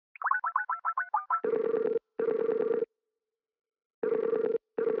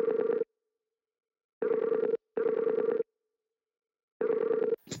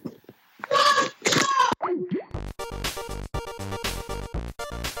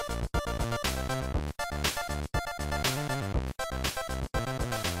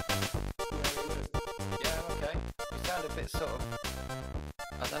Sort of,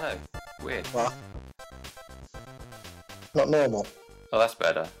 I don't know, weird. What? Not normal. Oh, that's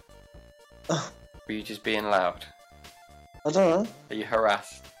better. Were you just being loud? I don't know. Are you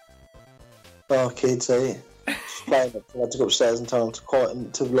harassed? Oh, kids, just playing it. I had to go upstairs and tell them to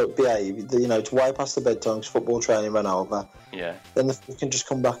quiet to look, behave. To way past the bedtime because football training ran over. Yeah. Then they can just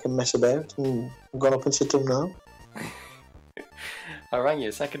come back and mess about. And I've gone up and sit them now. I rang you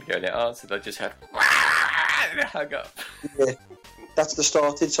a second ago and it answered. I just had hung up. Yeah, that's the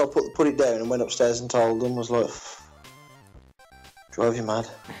started. So I put it down and went upstairs and told them. I was like, drive you mad.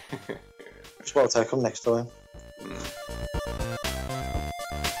 Just want to take them next time.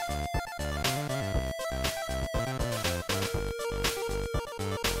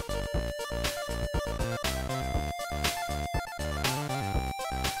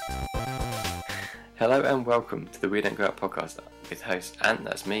 Hello and welcome to the We Don't Go Out podcast with host Ant,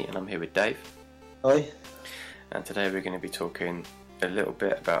 that's me, and I'm here with Dave. Hi. And today we're going to be talking a little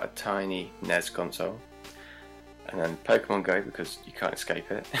bit about a tiny NES console, and then Pokemon Go because you can't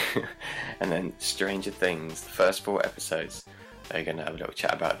escape it, and then Stranger Things, the first 4 episodes. They're going to have a little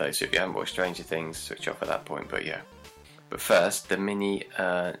chat about those, so if you haven't watched Stranger Things, switch off at that point, but yeah. But first, the mini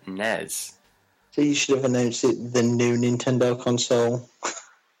NES. So you should have announced it, the new Nintendo console.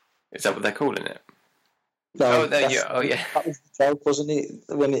 Is that what they're calling it? No, oh, there you. Oh, yeah. That was the joke, wasn't it?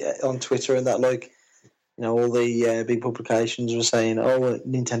 When on Twitter and that, all the big publications were saying, "Oh,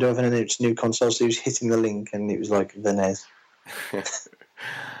 Nintendo have announced new console." So he was hitting the link, and it was like the NES.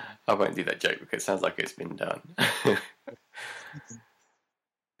 I won't do that joke because it sounds like it's been done.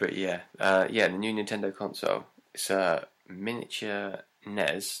 But yeah, the new Nintendo console. It's a miniature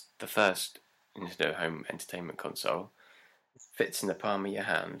NES, the first Nintendo home entertainment console. Fits in the palm of your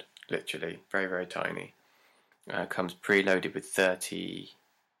hand, literally, very very tiny. Comes preloaded with 30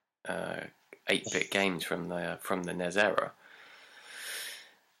 8-bit games from the NES era.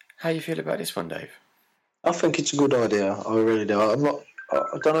 How do you feel about this one, Dave? I think it's a good idea. I really do. I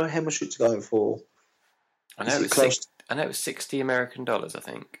don't know how much it's going for. I know it was $60 American, I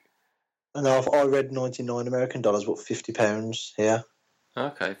think. I know. I read $99 American, but £50 here.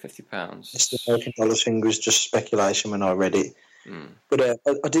 Okay, £50. It's the American dollar thing was just speculation when I read it. But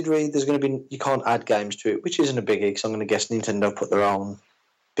I did read there's going to be, you can't add games to it, which isn't a biggie because I'm going to guess Nintendo put their own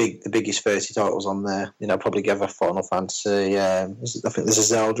the biggest 30 titles on there. Probably give a Final Fantasy. I think there's a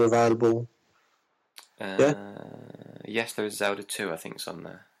Zelda available. Yes, there is Zelda 2. I think it's on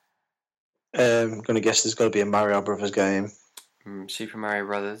there. I'm going to guess there's got to be a Mario Brothers game. Super Mario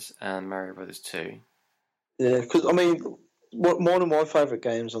Brothers and Mario Brothers 2. Yeah, because one of my favourite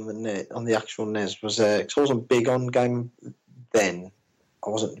games on the actual NES was because I wasn't big on game then. I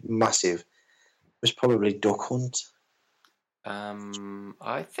wasn't massive. It was probably Duck Hunt.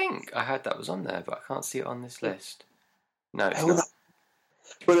 I think I heard that was on there, but I can't see it on this list. No, it's not.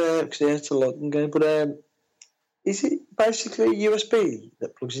 But because it's a lot game. But is it basically a USB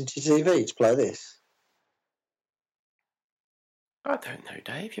that plugs into your TV to play this? I don't know,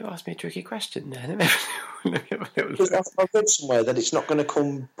 Dave. You asked me a tricky question then. I've read somewhere that it's not going to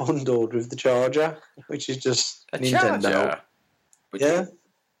come bundled with the charger, which is just a Nintendo. Charger? Yeah.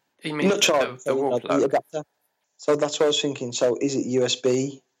 You mean not charger, the wall plug? The adapter. So that's what I was thinking. So is it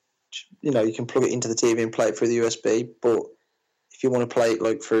USB? You can plug it into the TV and play it through the USB. But if you want to play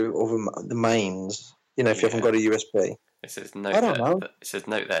it through the mains, if you haven't got a USB, it says note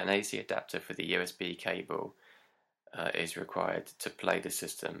that an AC adapter for the USB cable is required to play the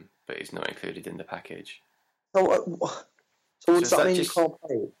system, but is not included in the package. So does that mean you can't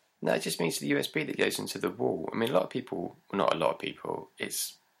play it? No, it just means the USB that goes into the wall. I mean, not a lot of people,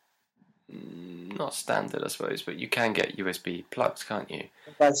 it's not standard, I suppose, but you can get USB plugs, can't you?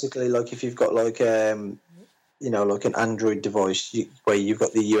 Basically, if you've got an Android device where you've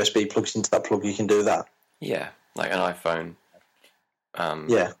got the USB plugs into that plug, you can do that. Yeah, like an iPhone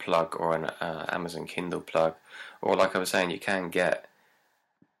plug or an Amazon Kindle plug, or like I was saying, you can get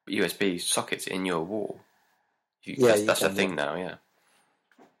USB sockets in your wall. That's a thing now, yeah.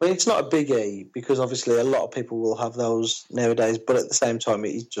 I mean, it's not a biggie because obviously a lot of people will have those nowadays, but at the same time,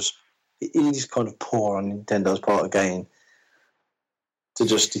 it is kind of poor on Nintendo's part again to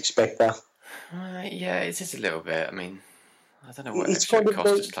just expect that. Yeah, it is a little bit. I mean, I don't know what extra it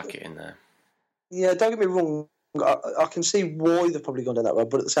costs to pluck it in there. Yeah, don't get me wrong. I can see why they've probably gone down that road,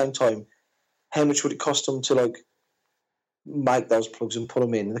 but at the same time, how much would it cost them to like make those plugs and put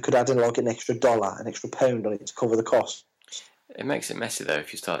them in? They could add in like an extra $1, an extra £1 on it to cover the cost. It makes it messy though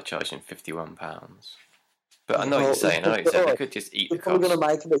if you start charging £51. But I know what you're saying. They could just eat the cost. They're probably going to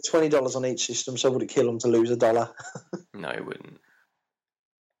make about $20 on each system, so would it kill them to lose $1? No, it wouldn't.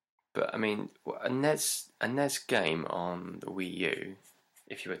 But I mean, a NES game on the Wii U,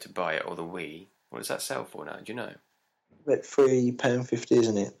 if you were to buy it, or the Wii, what does that sell for now? Do you know? About £3.50,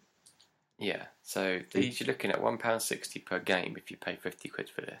 isn't it? Yeah. So these you're looking at £1.60 per game if you pay £50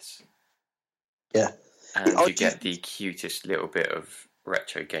 for this. Yeah. And you get the cutest little bit of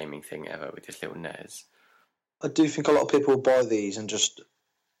retro gaming thing ever with this little NES. I do think a lot of people will buy these and just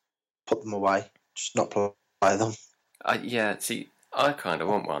put them away, just not play them. Yeah, see, I kind of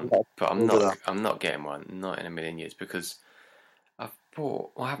want one, but I'm not getting one, not in a million years, because I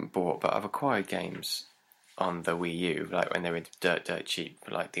haven't bought, but I've acquired games on the Wii U, like when they were dirt cheap,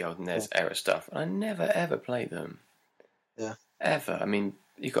 like the old NES era stuff, and I never ever played them. Yeah. Ever. I mean,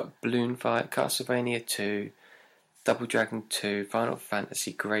 you've got Balloon Fight, Castlevania 2, Double Dragon 2, Final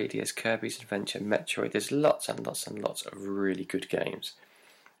Fantasy, Gradius, Kirby's Adventure, Metroid. There's lots and lots and lots of really good games.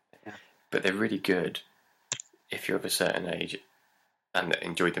 Yeah. But they're really good if you're of a certain age and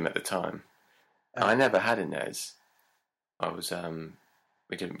enjoyed them at the time. Yeah. I never had a NES. I don't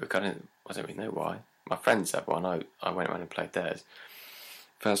really know why. My friends had one. I went around and played theirs.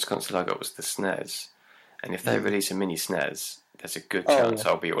 First console I got was the SNES. And if they release a mini SNES, there's a good chance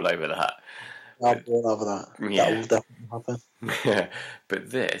I'll be all over that. I'll be all over that. Yeah. That will definitely happen. Yeah.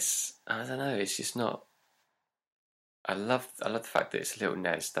 But this, I don't know, it's just not... I love the fact that it's a little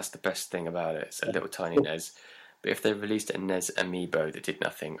NES. That's the best thing about it. It's a little tiny NES. But if they released a NES Amiibo that did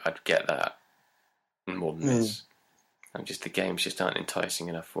nothing, I'd get that more than this. And just the games just aren't enticing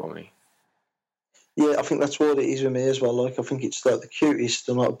enough for me. Yeah, I think that's what it is with me as well. Like, I think it's like the cutest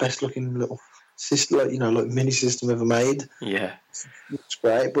and like best looking little system, like mini system ever made. Yeah, it's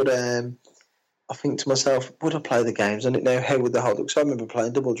great. But I think to myself, would I play the games on it now? How would they hold up? Because I remember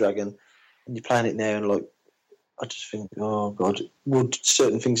playing Double Dragon, and you're playing it now, and like, I just think, oh god, would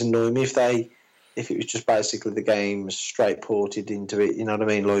certain things annoy me if it was just basically the game straight ported into it? You know what I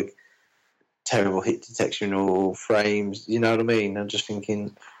mean? Like terrible hit detection or frames. You know what I mean? I'm just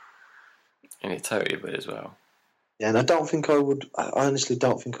thinking. And it totally would as well. Yeah, and I don't think I would. I honestly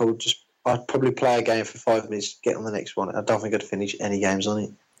don't think I would just. I'd probably play a game for 5 minutes, get on the next one. I don't think I'd finish any games on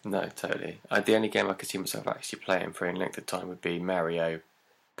it. No, totally. The only game I could see myself actually playing for any length of time would be Mario,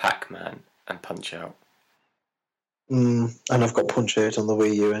 Pac-Man, and Punch-Out. And I've got Punch-Out on the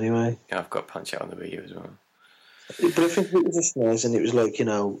Wii U anyway. Yeah, I've got Punch-Out on the Wii U as well. But I think it was a SNES, and it was like,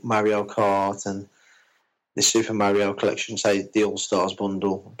 Mario Kart and the Super Mario collection, say the All-Stars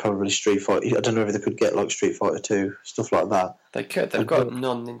bundle, probably Street Fighter. I don't know if they could get like Street Fighter 2, stuff like that. They could. They've got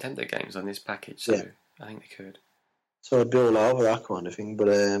non-Nintendo games on this package, so I think they could. So I'd be all over that kind of thing, but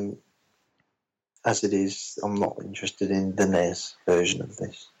as it is, I'm not interested in the NES version of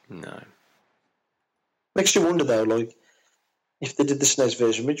this. No. Makes you wonder though, like, if they did the SNES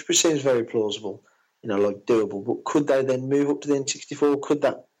version, which seems very plausible, like doable, but could they then move up to the N64?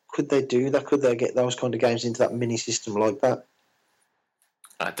 Could they do that? Could they get those kind of games into that mini system like that?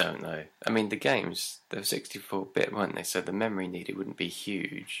 I don't know. I mean, the games, they were 64-bit, weren't they? So the memory needed wouldn't be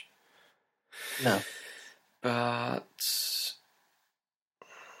huge. No. But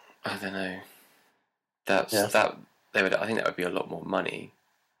I don't know. I think that would be a lot more money.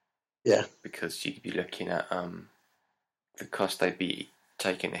 Yeah. Because you'd be looking at the cost they'd be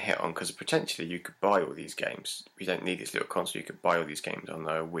taking a hit on, because potentially you could buy all these games. You don't need this little console. You could buy all these games on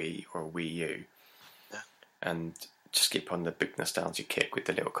a Wii or a Wii U, and just skip on the big nostalgia kick with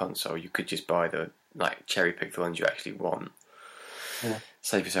the little console. You could just buy cherry pick the ones you actually want. Yeah.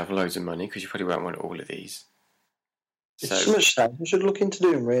 Save yourself loads of money, because you probably won't want all of these. It's so much stuff you should look into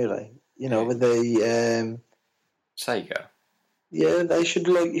doing, really. With the Sega. Yeah, they should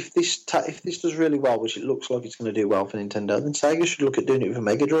if this does really well, which it looks like it's going to do well for Nintendo, then Sega should look at doing it with a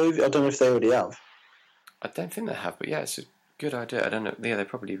Mega Drive. I don't know if they already have. I don't think they have, but yeah, it's a good idea. I don't know. Yeah, we'll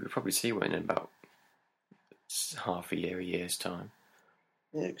probably see one in about half a year's time.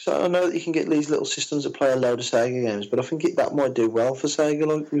 Yeah, because I know that you can get these little systems that play a load of Sega games, but I think that might do well for Sega,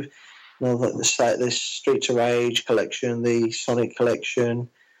 like with like the Streets of Rage collection, the Sonic collection,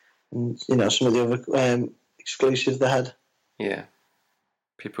 and some of the other exclusives they had. Yeah.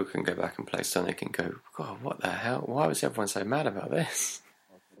 People can go back and play Sonic and go, God, what the hell? Why was everyone so mad about this?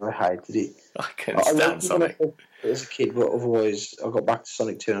 I hated it. I couldn't stand Sonic. As a kid, but otherwise, I got back to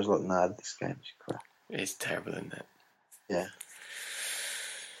Sonic 2 and I was like, nah, this game's crap. It's terrible, isn't it? Yeah.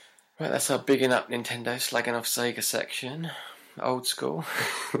 Right, that's our bigging up Nintendo, slagging off Sega section. Old school.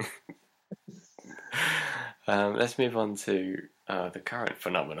 Let's move on to the current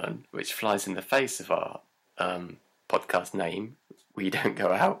phenomenon, which flies in the face of our podcast name, We Don't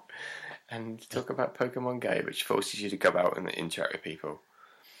Go Out, and talk about Pokemon Go, which forces you to go out and interact with people.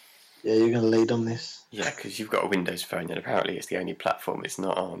 Yeah, you're going to lead on this. Yeah, because you've got a Windows phone, and apparently it's the only platform it's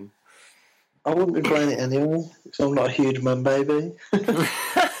not on. I wouldn't be playing it anyway, because I'm not a huge man baby.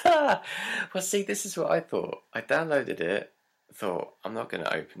 Well, see, this is what I thought. I downloaded it, thought, I'm not going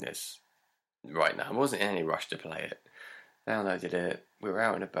to open this right now. I wasn't in any rush to play it. Downloaded it, we were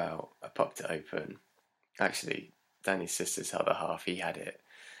out and about, I popped it open. Actually, Danny's sister's other half, he had it.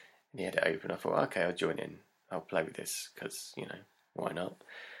 And he had it open. I thought, okay, I'll join in. I'll play with this, because, why not?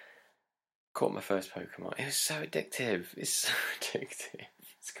 Caught my first Pokemon. It was so addictive. It's so addictive.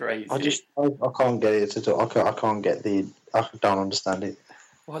 It's crazy. I can't get it at all. I can't get I don't understand it.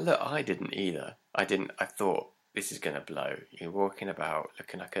 Well, look, I didn't either. I thought, this is going to blow. You're walking about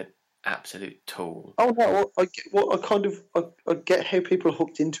looking like an absolute tool. Oh, no, I get how people are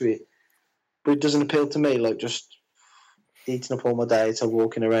hooked into it, but it doesn't appeal to me, like, just eating up all my data,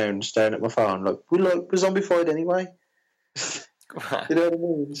 walking around, staring at my phone. Like, we're zombified anyway. You know what I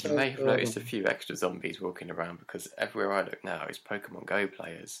mean? You may have noticed a few extra zombies walking around because everywhere I look now is Pokemon Go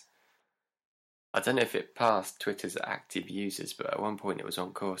players. I don't know if it passed Twitter's active users, but at one point it was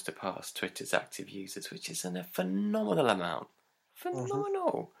on course to pass Twitter's active users, which is a phenomenal amount.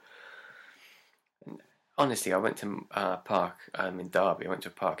 Phenomenal. And honestly, I went to a park in Derby. I went to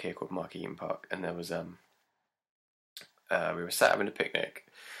a park here called Mark Eaton Park, and there was we were sat having a picnic.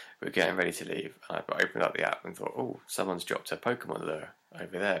 We were getting ready to leave, and I opened up the app and thought, oh, someone's dropped a Pokemon lure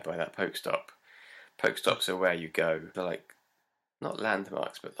over there by that Pokestop. Pokestops are where you go. They're like, not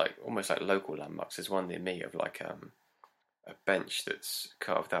landmarks, but like almost like local landmarks. There's one near me of like a bench that's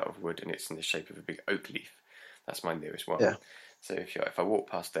carved out of wood, and it's in the shape of a big oak leaf. That's my nearest one. Yeah. So if I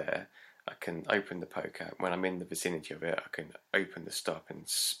walk past there, I can open the poke app. When I'm in the vicinity of it, I can open the stop and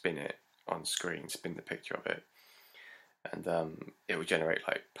spin it on screen, spin the picture of it. And it will generate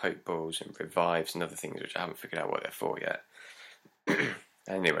like Pokeballs and revives and other things which I haven't figured out what they're for yet.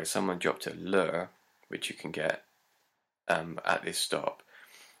 Anyway, someone dropped a lure which you can get at this stop,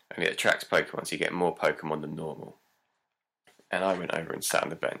 and it attracts Pokemon, so you get more Pokemon than normal. And I went over and sat on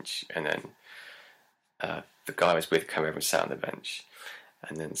the bench, and then the guy I was with came over and sat on the bench,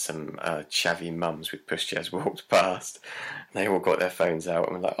 and then some chavvy mums with pushchairs walked past, and they all got their phones out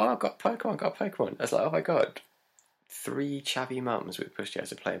and were like, oh, I've got Pokemon. I was like, oh my god. 3 chavvy mums with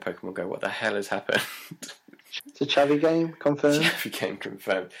pushchairs are playing Pokemon Go. What the hell has happened? It's a chavvy game, confirmed. Chavvy game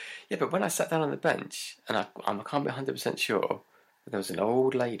confirmed. Yeah, but when I sat down on the bench, and I can't be 100% sure, but there was an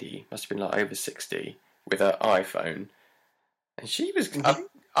old lady, must have been like over 60, with her iPhone, and she was.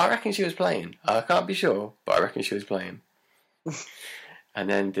 I reckon she was playing. I can't be sure, but I reckon she was playing. And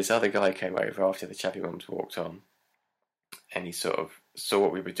then this other guy came over after the chavvy mums walked on, and he sort of saw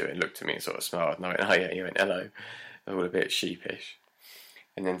what we were doing, looked at me and sort of smiled, and I went, oh yeah, he went, hello. All a bit sheepish.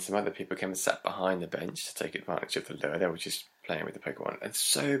 And then some other people came and sat behind the bench to take advantage of the lure. They were just playing with the Pokemon. And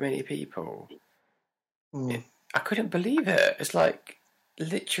so many people. I couldn't believe it. It's like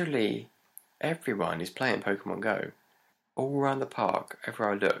literally everyone is playing Pokemon Go. All around the park,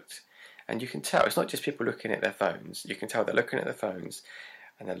 everywhere I looked. And you can tell, it's not just people looking at their phones. You can tell they're looking at their phones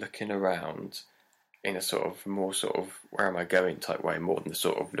and they're looking around in a more where am I going type way, more than the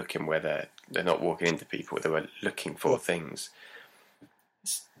sort of looking where they're not walking into people, they were looking for things.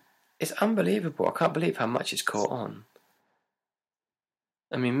 It's unbelievable. I can't believe how much it's caught on.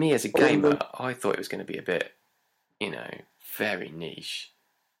 I mean, me as a gamer, I thought it was going to be a bit, very niche.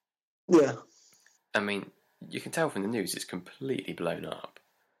 Yeah. I mean, you can tell from the news it's completely blown up.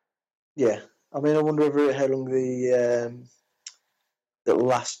 Yeah. I mean, I wonder how long that'll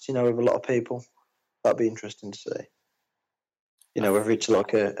last, with a lot of people. That'd be interesting to see. Whether it's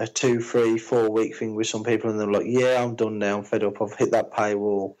like a 2, 3, 4 week thing with some people and they're like, yeah, I'm done now, I'm fed up, I've hit that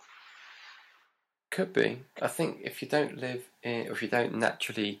paywall. Could be. I think if you don't live in, or if you don't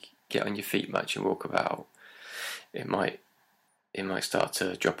naturally get on your feet much and walk about, it might start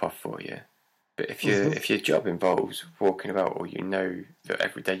to drop off for you. But if your job involves walking about, or that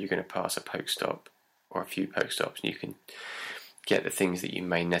every day you're going to pass a Pokestop or a few Pokestops, and you can get the things that you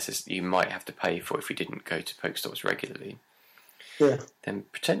might have to pay for if you didn't go to Pokestops regularly. Yeah. Then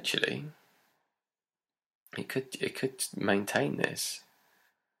potentially it could maintain this.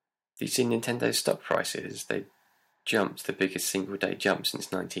 Have you seen Nintendo's stock prices? They jumped the biggest single day jump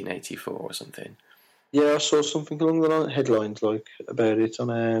since 1984 or something. Yeah, I saw something along the line, headlines about it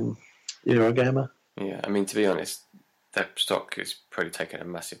on Eurogamer. Yeah, I mean, to be honest, their stock has probably taken a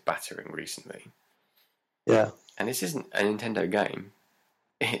massive battering recently. Yeah. And this isn't a Nintendo game.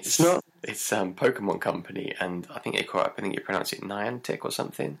 It's not. It's Pokemon Company, and I think you pronounce it Niantic or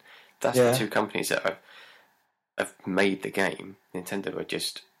something. That's the Yeah. two companies that have made the game. Nintendo are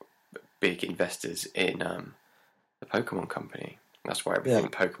just big investors in the Pokemon Company. That's why everything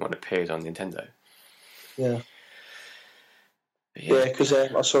Pokemon appears on Nintendo. Yeah. Yeah, because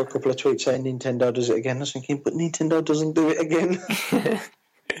I saw a couple of tweets saying Nintendo does it again. I was thinking, but Nintendo doesn't do it again.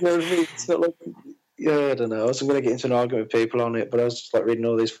 You know what I mean? It's not like, I don't know. I wasn't going to get into an argument with people on it, but I was just like reading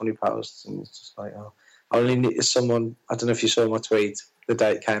all these funny posts, and it's just like, oh, I only need someone. I don't know if you saw my tweet the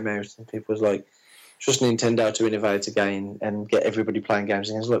day it came out, and people was like, trust Nintendo to innovate again and get everybody playing games.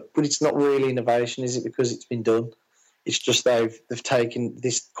 And I was like, but it's not really innovation, is it? Because it's been done. It's just they've taken,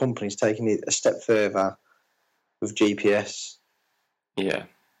 this company's taken it a step further with GPS. Yeah,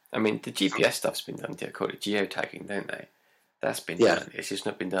 I mean the GPS stuff's been done. They call it geotagging, don't they? That's been done. It's just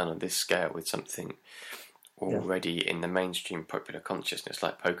not been done on this scale with something already in the mainstream popular consciousness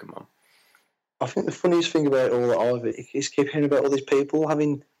like Pokemon. I think the funniest thing about all of it is keep hearing about all these people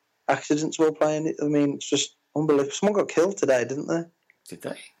having accidents while playing it. I mean, it's just unbelievable. Someone got killed today, didn't they? Did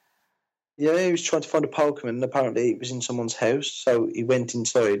they? Yeah, he was trying to find a Pokemon, and apparently it was in someone's house, so he went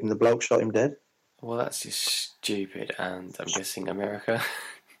inside, and the bloke shot him dead. Well, that's just stupid, and I'm guessing America.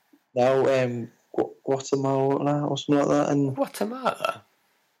 No, Guatemala or something like that, and Guatemala.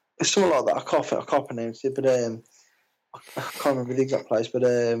 It's something like that. I can't pronounce it, but I can't remember the exact place. But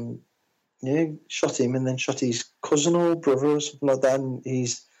shot him and then shot his cousin or brother or something like that, and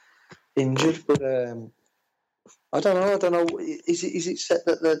he's injured. But I don't know. Is it set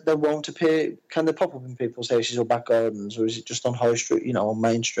that they won't appear? Can they pop up in people's houses or back gardens, or is it just on high street? On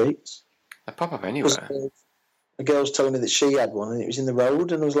main streets? They pop up anywhere. A girl was telling me that she had one and it was in the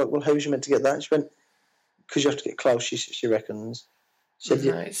road, and I was like, "Well, how was you meant to get that?" And she went, "Because you have to get close." She reckons. So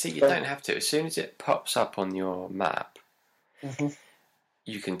see, you don't have to. As soon as it pops up on your map,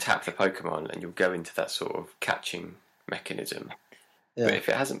 you can tap the Pokemon and you'll go into that sort of catching mechanism. Yeah. But if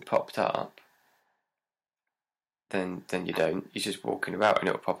it hasn't popped up, then you don't. You're just walking about and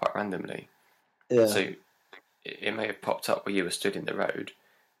it'll pop up randomly. Yeah. So it may have popped up where you were stood in the road,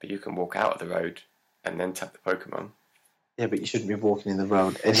 but you can walk out of the road and then tap the Pokemon. Yeah, but you shouldn't be walking in the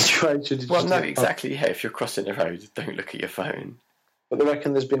road anyway. Well, no, exactly. Yeah, if you're crossing the road, don't look at your phone. But I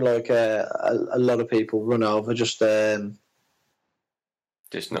reckon there's been like a lot of people run over just not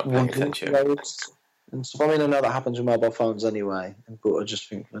paying attention. And stuff. I mean, I know that happens with mobile phones anyway, but I just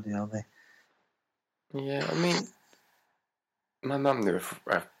think, bloody hell, Yeah, I mean, my mum knew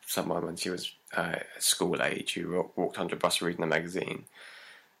someone when she was school age who walked under a bus reading a magazine.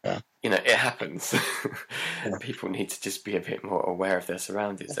 Yeah. It happens. Yeah. People need to just be a bit more aware of their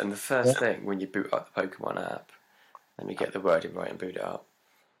surroundings. And the first thing when you boot up the Pokemon app, let me get the wording right and boot it up.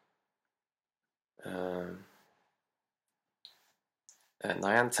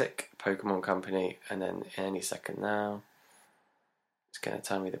 Niantic, Pokemon Company, and then any second now, it's going to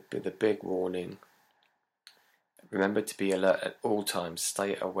tell me the big warning. Remember to be alert at all times.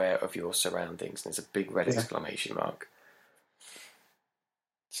 Stay aware of your surroundings. And there's a big red exclamation mark.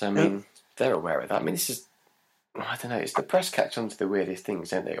 So, I mean, they're aware of that. I mean, this is, I don't know, it's the press catch on to the weirdest things,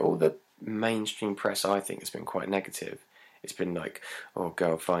 don't they? All the mainstream press, I think, has been quite negative. It's been like,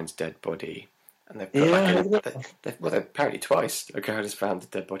 girl finds dead body. And they've put apparently twice. A girl has found a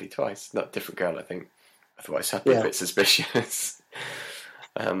dead body twice. Not a different girl, I think. Otherwise, I'd be a bit suspicious.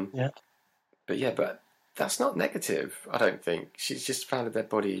 But that's not negative, I don't think. She's just found a dead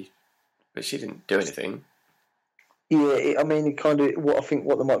body, but she didn't do anything. Yeah, I mean, kind of. What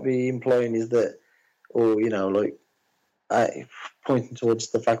they might be implying is that, or pointing towards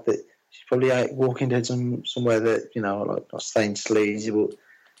the fact that she's probably out walking dead somewhere that like not saying sleazy, but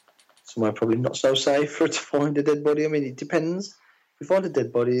somewhere probably not so safe for her to find a dead body. I mean, it depends. If you find a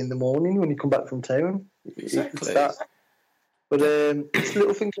dead body in the morning when you come back from town, exactly. But it's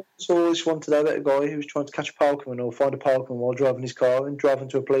little things. I saw this one today about a guy who was trying to catch a Pokemon or find a Pokemon while driving his car and driving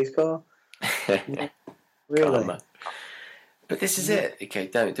to a police car. Really? Karma. But this is it. Okay,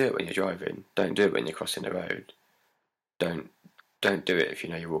 don't do it when you're driving. Don't do it when you're crossing the road. Don't do it if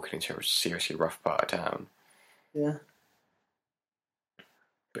you're walking into a seriously rough part of town. Yeah.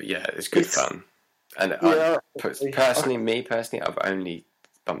 But yeah, it's good fun. And personally, I've only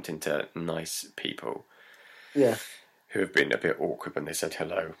bumped into nice people. Yeah. Who have been a bit awkward when they said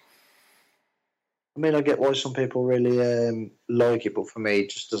hello. I mean, I get why some people really like it, but for me, it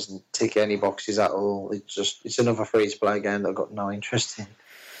just doesn't tick any boxes at all. It's another free-to-play game that I've got no interest in.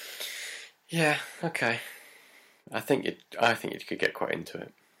 Yeah, okay. I think you could get quite into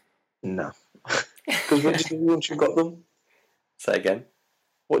it. No. Because what do you do once you've got them? Say again?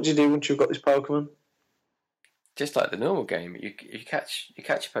 What do you do once you've got this Pokemon? just like the normal game. You catch a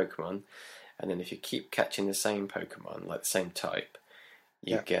Pokemon, and then if you keep catching the same Pokemon, like the same type,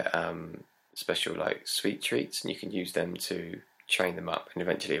 you get special like sweet treats, and you can use them to train them up and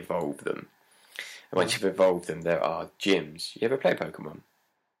eventually evolve them. And once you've evolved them, there are gyms. You ever play Pokemon?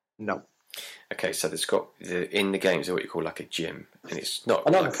 No. Okay, so in the games are what you call like a gym, and it's not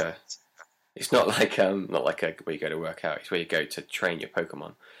like where you go to work out. It's where you go to train your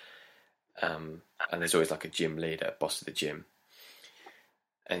Pokemon. And there's always like a gym leader, boss of the gym.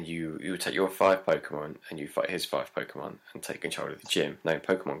 And you take your 5 Pokemon and you fight his 5 Pokemon and take control of the gym. Now in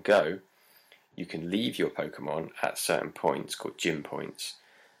Pokemon Go, you can leave your Pokemon at certain points called gym points.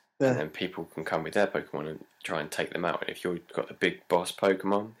 And then people can come with their Pokemon and try and take them out. And if you've got the big boss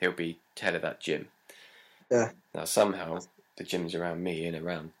Pokemon, he'll be head of that gym. Yeah. Now somehow the gyms around me and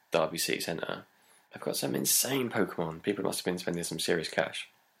around Derby City Centre have got some insane Pokemon. People must have been spending some serious cash.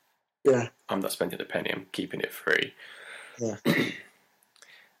 Yeah. I'm not spending a penny. I'm keeping it free. Yeah.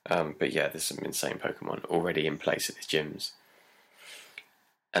 But yeah, there's some insane Pokemon already in place at the gyms.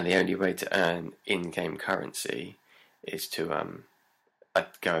 And the only way to earn in-game currency is to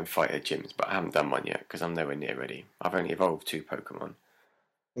I'd go and fight at gyms, but I haven't done one yet because I'm nowhere near ready. I've only evolved 2 Pokemon.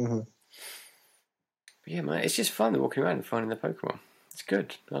 Mm-hmm. But yeah, man, it's just fun walking around and finding the Pokemon. It's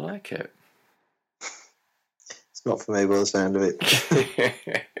good. I like it. It's not for me by the sound of it.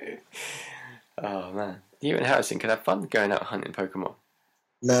 Oh, man. You and Harrison can have fun going out hunting Pokemon.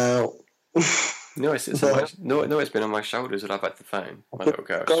 No. No, it's been on my shoulders that I've had the phone. My little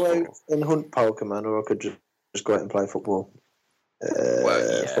girl. Go out and hunt Pokemon, or I could just go out and play football.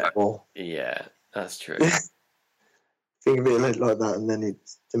 Well, yeah. Football. Yeah, that's true. Think of it like that, and then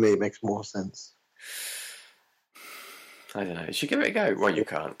to me it makes more sense. I don't know. You should give it a go. Well, you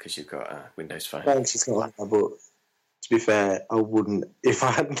can't because you've got a Windows Phone. Thanks, it's not like that, but to be fair, I wouldn't if I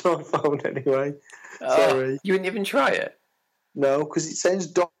had no phone anyway. Sorry. You wouldn't even try it? No, because it sounds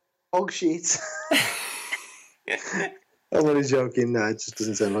dog shit. I'm only joking. No, it just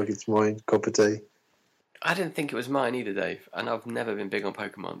doesn't sound like it's my cup of tea. I didn't think it was mine either, Dave. And I've never been big on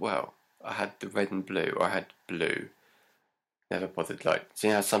Pokemon. Well, I had the red and blue, or I had blue. Never bothered. Like, so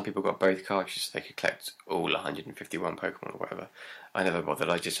you know how some people got both cartridges so they could collect all 151 Pokemon or whatever. I never bothered.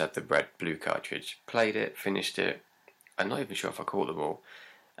 I just had the red-blue cartridge. Played it, finished it. I'm not even sure if I caught them all.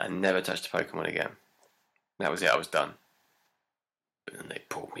 And never touched a Pokemon again. That was it. I was done. But then they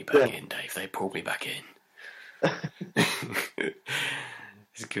pulled me back in, Dave. They pulled me back in.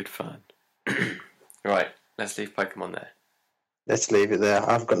 It's good fun. Right, let's leave Pokemon there. Let's leave it there.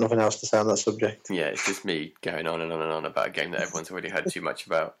 I've got nothing else to say on that subject. Yeah, it's just me going on and on and on about a game that everyone's already heard too much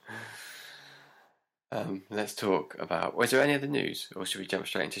about. Let's talk about... Was there any other news? Or should we jump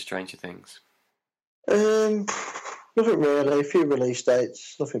straight into Stranger Things? Nothing really. A few release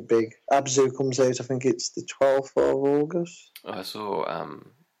dates. Nothing big. Abzu comes out, I think it's the 12th of August. I saw...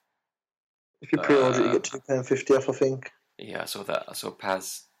 if you pre-order it, you get £2.50 off, I think. Yeah, I saw that. I saw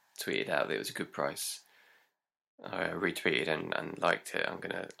Paz tweeted out that it was a good price. I retweeted and liked it. I'm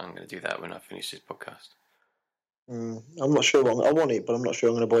gonna do that when I finish this podcast. I'm not sure. I want it, but I'm not sure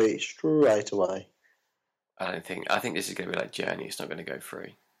I'm going to buy it straight away. I think this is going to be like Journey. It's not going to go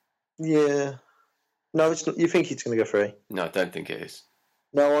free. Yeah. No, it's not. You think it's going to go free? No, I don't think it is.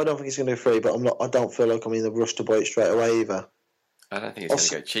 No, I don't think it's going to go free. But I'm not. I don't feel like I'm in the rush to buy it straight away either. I don't think it's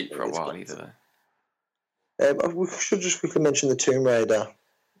going to go cheap for a while either. We should just quickly mention the Tomb Raider.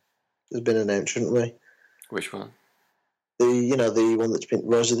 Has been announced, shouldn't we? Which one? The one that's been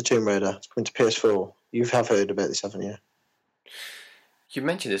Rise of the Tomb Raider. It's coming to PS4. You have heard about this, haven't you? You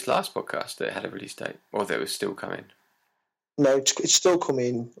mentioned this last podcast that it had a release date, or that it was still coming. No, it's still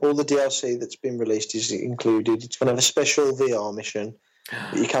coming. All the DLC that's been released is included. It's going to have a special VR mission.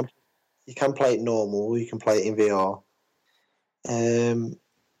 You can play it normal. You can play it in VR. I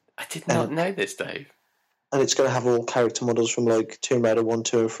did not know this, Dave. And it's going to have all character models from like Tomb Raider 1,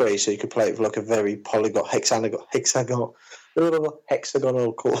 2, and 3, so you could play it with like a very hexagonal I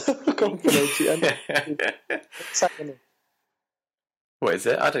can't pronounce it. Hexagonal. What is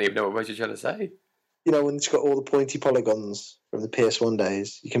it? I don't even know what word you're trying to say. You know, when it's got all the pointy polygons from the PS1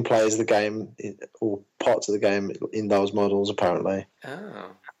 days, you can play as the game, or parts of the game in those models, apparently.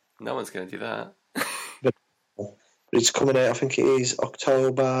 Oh, no one's going to do that. But it's coming out, I think it is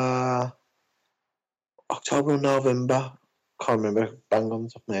October or November. Can't remember, bang on the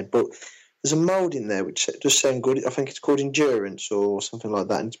top of my head. But there's a mode in there which does sound good. I think it's called Endurance or something like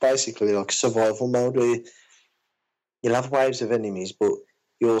that. And it's basically like a survival mode where you'll have waves of enemies, but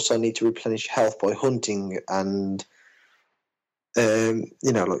you also need to replenish health by hunting and,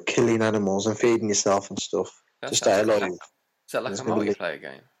 like killing animals and feeding yourself and stuff to stay alive. Is that like a multiplayer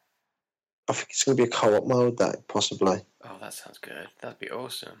game? I think it's going to be a co-op mode, that possibly. Oh, that sounds good. That'd be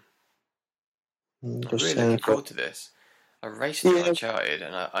awesome. I'm I'm really looking forward to this. I raced through Uncharted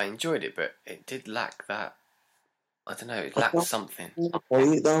and I enjoyed it, but it did lack that. I don't know, it lacked something.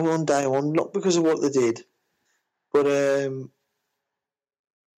 On day one, not because of what they did, but I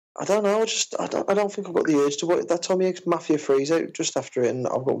don't know. I don't think I've got the urge to watch that. Tommy X Mafia 3's out just after it, and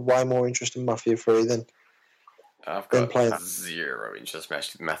I've got way more interest in Mafia 3 than I've got zero interest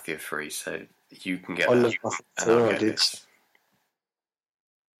in Mafia 3, so you can get I that. love Mafia 3.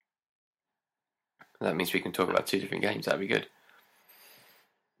 That means we can talk about 2 different games. That'd be good.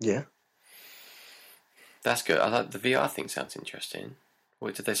 Yeah. That's good. I like the VR thing. Sounds interesting.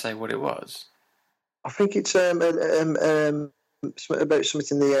 What did they say? What it was? I think it's about something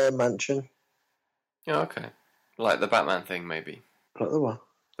in the mansion. Oh, okay. Like the Batman thing, maybe. Like the what?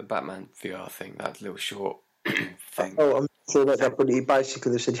 The Batman VR thing. That little short thing. Oh, I'm sure about that. But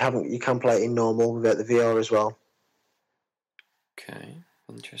basically, they said you can play it in normal without the VR as well. Okay,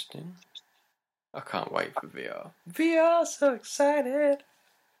 interesting. I can't wait for VR. VR, so excited.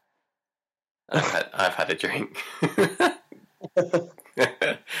 I've had a drink.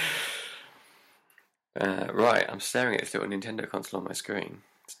 Right, I'm staring at this little Nintendo console on my screen.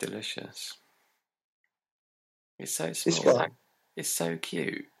 It's delicious. It's so small. It's so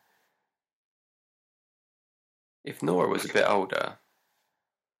cute. If Nora was a bit older,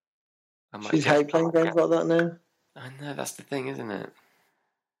 she's hate playing games like that now. I know, that's the thing, isn't it?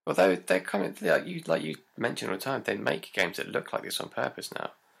 Although they're kind of like you mention all the time, they make games that look like this on purpose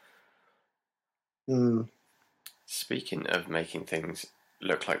now. Speaking of making things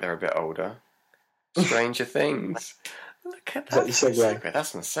look like they're a bit older, Stranger Things. Look at that. Segue.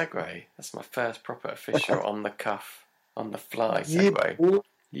 That's my segue. That's my first proper official on the cuff, on the fly segue.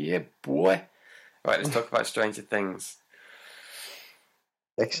 Yeah, boy. Right, let's talk about Stranger Things.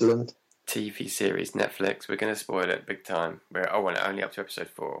 Excellent. TV series, Netflix. We're going to spoil it big time. We're only up to episode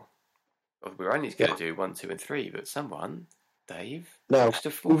 4. We're only going to do 1, 2, and 3, but someone, Dave, no,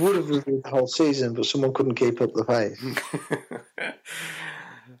 we would have reviewed the whole season, but someone couldn't keep up the pace.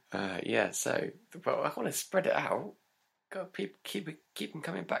 Yeah, so but I want to spread it out. Got people keep them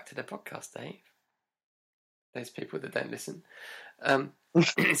coming back to the podcast, Dave. Those people that don't listen.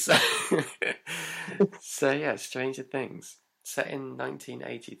 So yeah, Stranger Things, set in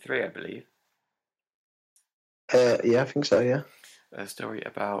 1983, I believe. Yeah, I think so. Yeah, a story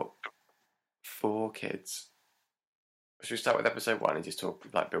about 4 kids. Should we start with episode 1 and just talk,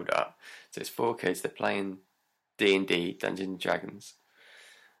 build it up? So it's 4 kids. They're playing D&D, Dungeons and Dragons.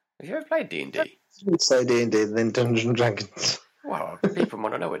 Have you ever played D&D? I would say D&D, then Dungeons and Dragons. Well, people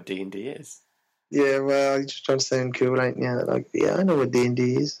want to know what D&D is. Yeah, well, you're just trying to sound cool, ain't you? Yeah, I know what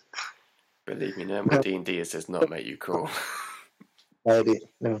D&D is. Believe me, knowing what D&D is does not make you cool. Played it.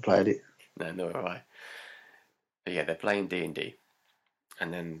 Never played it. No, nor have I. But yeah, they're playing D&D.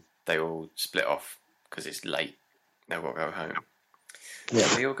 And then they all split off because it's late. They'll all go home. Yeah.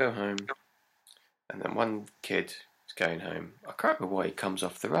 So they all go home. And then one kid is going home. I can't remember why he comes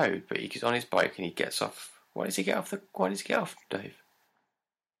off the road, but he's on his bike and he gets off. Why does he get off, Dave?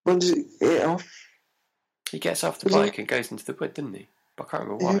 When does he get off? He gets off the bike and goes into the wood, doesn't he? But I can't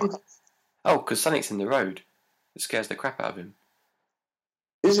remember why. Yeah. Oh, because something's in the road. It scares the crap out of him.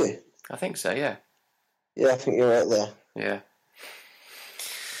 Is he? I think so, yeah. Yeah, I think you're right there. Yeah.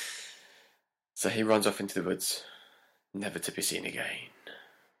 So he runs off into the woods, never to be seen again.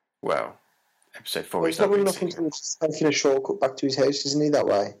 Well, episode 4 he's not running off into the woods, taking a shortcut back to his house, isn't he, that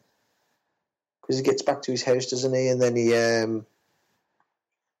way? Because he gets back to his house, doesn't he? And then he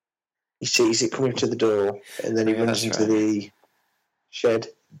sees it coming to the door, and then he runs into the shed.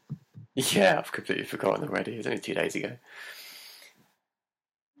 Yeah, I've completely forgotten already. It was only 2 days ago.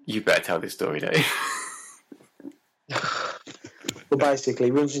 You better tell this story, Dave. Well, basically,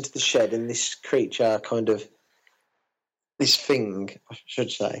 he runs into the shed, and this creature, this thing, I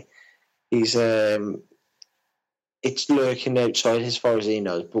should say, is it's lurking outside as far as he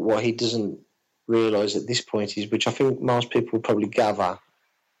knows. But what he doesn't realise at this point is, which I think most people will probably gather,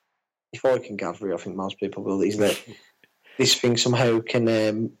 if I can gather it, I think most people will, is that this thing somehow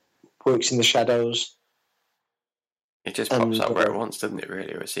can works in the shadows. It just pops up where it wants, doesn't it,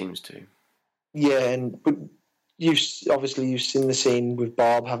 really, or it seems to. Yeah, but you've seen the scene with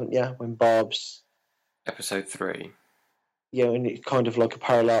Bob, haven't you? When Bob's... Episode 3. Yeah, and it's kind of like a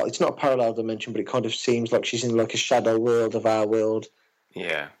parallel... It's not a parallel dimension, but it kind of seems like she's in like a shadow world of our world.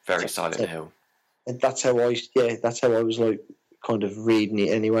 Yeah, very Silent Hill. And that's how I was like kind of reading it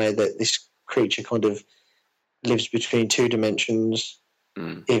anyway, that this creature kind of lives between 2 dimensions,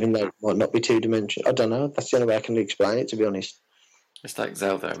 even though it might not be 2 dimensions. I don't know. That's the only way I can explain it, to be honest. It's like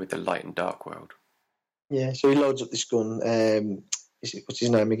Zelda with the light and dark world. Yeah, so he loads up this gun. What's his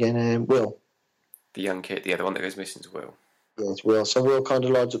name again? Will. The young kid, the other one that goes missing, is Will. Yeah, it's Will. So Will kind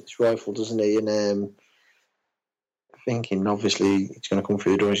of loads up this rifle, doesn't he? And thinking, obviously, it's going to come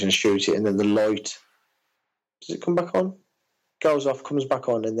through the door, he's going to shoot it, and then the light, does it come back on? Goes off, comes back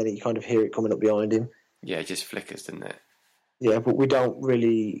on, and then you kind of hear it coming up behind him. Yeah, it just flickers, doesn't it? Yeah, but we don't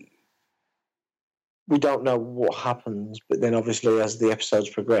know what happens. But then, obviously, as the episodes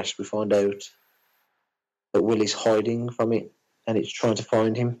progress, we find out that Will is hiding from it, and it's trying to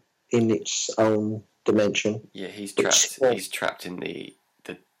find him in its own dimension. Yeah, he's trapped. He's trapped in the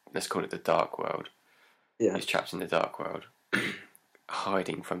let's call it the dark world. Yeah, he's trapped in the dark world,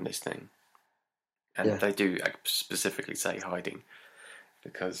 hiding from this thing. And they do specifically say hiding,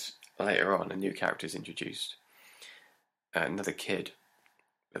 because later on a new character is introduced. Another kid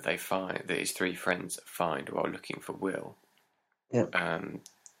that they find, that his three friends find while looking for Will. Yeah.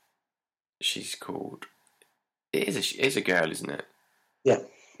 She's called. It is a girl, isn't it? Yeah.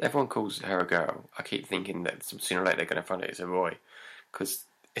 Everyone calls her a girl. I keep thinking that sooner or later they're going to find it as a boy, because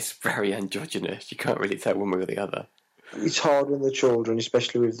it's very androgynous. You can't really tell one way or the other. It's hard on the children,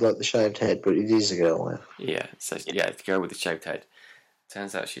 especially with like the shaved head, but it is a girl. Yeah. So the girl with the shaved head.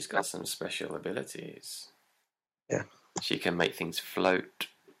 Turns out she's got some special abilities. Yeah. She can make things float.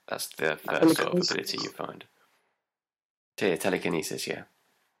 That's the first sort of ability you find. Telekinesis, yeah.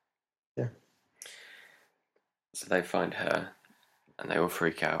 Yeah. So they find her, and they all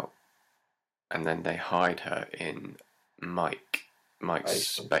freak out, and then they hide her in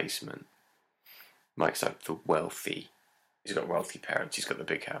Mike's basement. Mike's like the wealthy. He's got wealthy parents. He's got the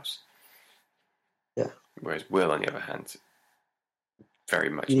big house. Yeah. Whereas Will, on the other hand, very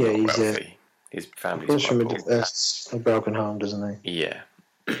much not wealthy. His family's comes from a broken home, doesn't he? Yeah.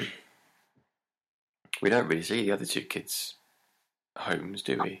 We don't really see the other two kids' homes,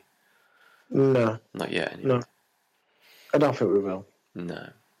 do we? No. Not yet, anyway. No. I don't think we will. No.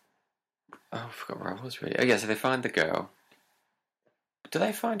 Oh, I forgot where I was, really. Oh, yeah, so they find the girl. Do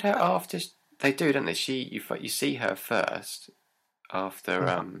they find her after... They do, don't they? You see her first,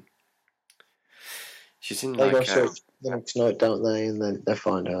 after... She's in, like... They go search the next night, don't they? And then they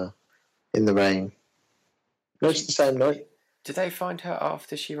find her in the rain. No, it's the same night. Did they find her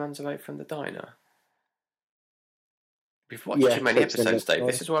after she runs away from the diner? We've watched too many episodes, Dave.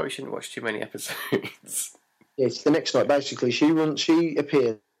 This is why we shouldn't watch too many episodes. Yeah, it's the next night. Basically, she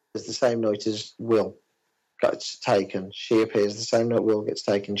appears the same night as Will gets taken. She appears the same night Will gets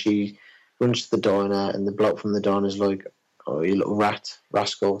taken. She runs to the diner, and the bloke from the diner's like, "Oh, you little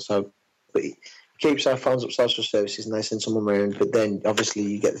rascal!" So, but he keeps her, phones up social services, and they send someone around. But then, obviously,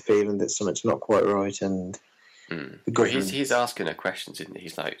 you get the feeling that something's not quite right, and he's asking her questions, isn't he?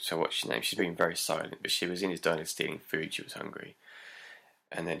 He's like, "So what's your name?" She's being very silent, but she was in his diner stealing food. She was hungry.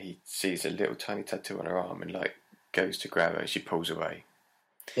 And then he sees a little tiny tattoo on her arm and, like, goes to grab her and she pulls away.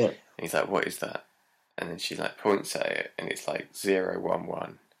 Yeah. And he's like, "What is that?" And then she, like, points at it and it's like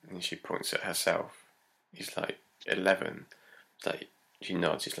 011. And then she points at herself. He's like, 11. It's like, she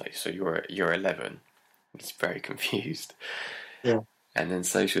nods. He's like, "So you're 11?" He's very confused. Yeah. And then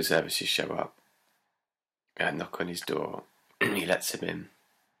social services show up and knock on his door. He lets him in.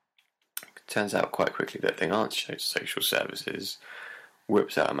 It turns out quite quickly that they aren't social services.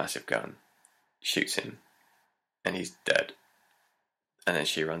 Whips out a massive gun, shoots him, and he's dead. And then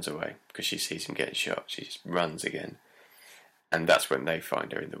she runs away because she sees him getting shot. She just runs again. And that's when they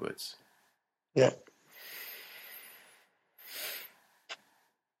find her in the woods. Yeah.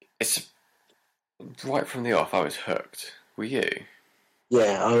 It's right from the off, I was hooked. Were you?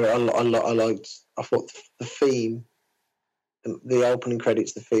 Yeah, I liked. I thought the theme, the opening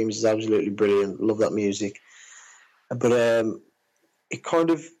credits, the themes is absolutely brilliant. Love that music. But it kind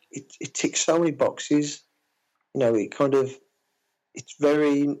of it ticks so many boxes. You know, it's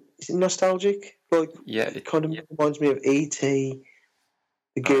very, is it nostalgic? Like, yeah, it kind of reminds me of E.T.,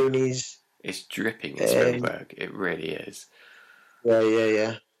 The Goonies. It's dripping in Spielberg. It really is.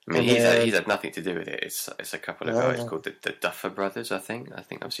 Yeah. I mean, he's had nothing to do with it. It's a couple of guys called the Duffer Brothers, I think. I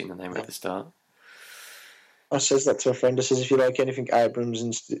think I've seen the name at the start. I says that to a friend. I says, if you like anything Abrams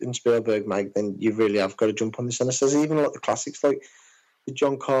and Spielberg make, then you really have got to jump on this. And I says, even like the classics, like the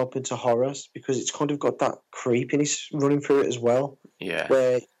John Carpenter horrors, because it's kind of got that creepiness running through it as well. Yeah.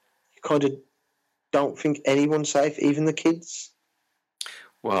 Where you kind of don't think anyone's safe, even the kids.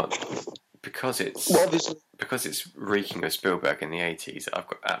 Well, because it's reeking of Spielberg in the 80s, I've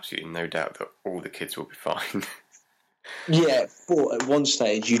got absolutely no doubt that all the kids will be fine. Yeah, but at one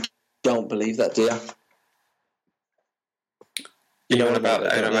stage you don't believe that, do you? You know about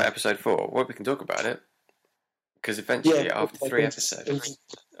episode 4? Well, we can talk about it. Because eventually, Yeah, after 3 episodes...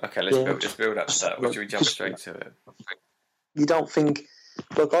 Okay, let's build up to that. Or should we jump straight to it? You don't think...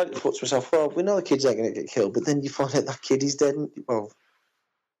 Like, I thought to myself, well, we know the kid's not going to get killed, but then you find out that kid is dead, and, well,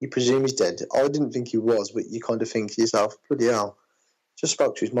 you presume he's dead. I didn't think he was, but you kind of think to yourself, bloody hell, just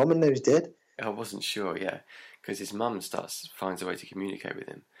spoke to his mum and now he's dead. I wasn't sure, yeah, because his mum finds a way to communicate with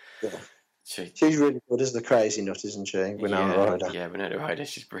him. Yeah. She's really good as the crazy nut, isn't she? Winona Ryder. Yeah, Winona Ryder,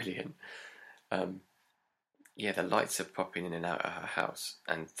 she's brilliant. Yeah, the lights are popping in and out of her house,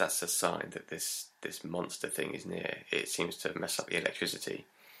 and that's a sign that this monster thing is near. It seems to mess up the electricity.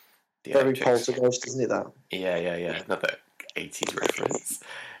 Very Poltergeist, isn't it, that? Yeah. Another 80s reference.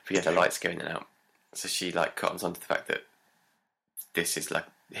 But yeah, the lights go in and out. So she, like, comes onto the fact that this is, like,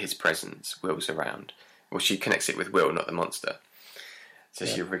 his presence. Will's around. Well, she connects it with Will, not the monster. So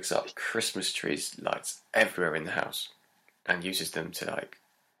she rigs up Christmas trees, lights everywhere in the house, and uses them to, like,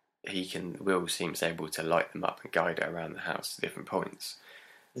 Will seems able to light them up and guide her around the house to different points.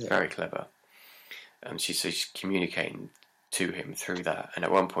 It's very clever. She's communicating to him through that, and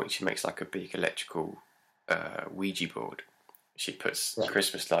at one point she makes like a big electrical Ouija board. She puts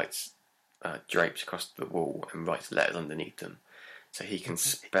Christmas lights draped across the wall and writes letters underneath them, so he can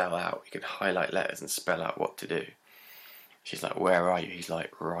spell out. He can highlight letters and spell out what to do. She's like, "Where are you?" He's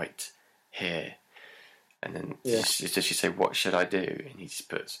like, "Right here." And then does she say, "What should I do?" And he just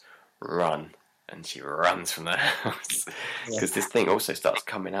puts, "Run." And she runs from the house. Because this thing also starts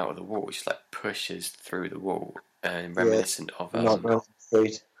coming out of the wall. She like pushes through the wall, and reminiscent of... Nightmare on Elm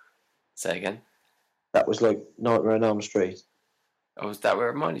Street. Say again? That was like Nightmare on Elm Street. Oh, was that what it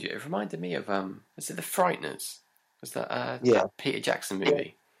reminded you? It reminded me of... was it The Frighteners? Was that that Peter Jackson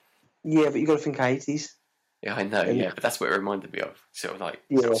movie? Yeah, but you got to think 80s. Yeah, I know, but that's what it reminded me of. Sort of like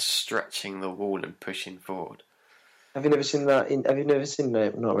stretching the wall and pushing forward. Have you never seen that? Have you never seen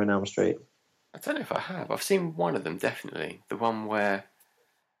Nightmare on Elm Street? I don't know if I have. I've seen one of them, definitely. The one where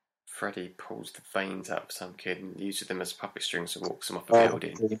Freddy pulls the veins out of some kid and uses them as puppet strings and walks them off a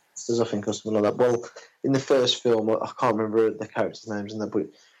building. I think, or something like that. Well, in the first film, I can't remember the characters' names in that, but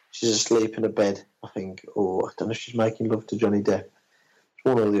she's asleep in a bed, I think, or I don't know if she's making love to Johnny Depp. It's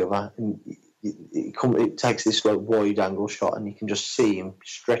one or the other. And it takes this like wide angle shot, and you can just see him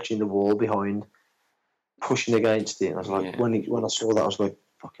stretching the wall behind, pushing against it. And I was like, when I saw that, I was like,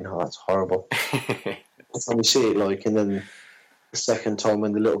 fucking hell, that's horrible. And you see it, like, and then the second time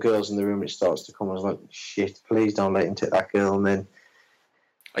when the little girl's in the room, it starts to come. I was like, shit, please don't let him take that girl. And then,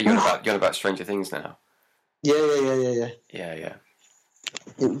 are you on about Stranger Things now? Yeah.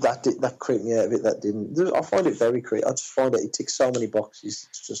 That creeped me out a bit. That didn't. I find it very creepy. I just find it ticks so many boxes.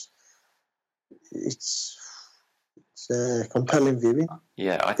 It's compelling viewing.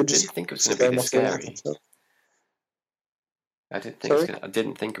 Yeah, I didn't think it was going to be this scary. I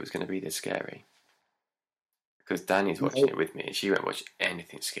didn't think it was going to be this scary. Because Danny's watching it with me, and she won't watch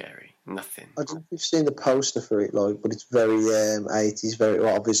anything scary. Nothing. I don't know if you've seen the poster for it, like, but it's very 80s,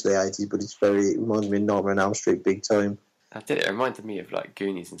 obviously 80s, but it reminds me of Nightmare on Elm Street big time. It reminded me of like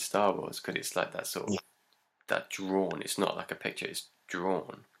Goonies and Star Wars, because it's like that sort of that drawn. It's not like a picture; it's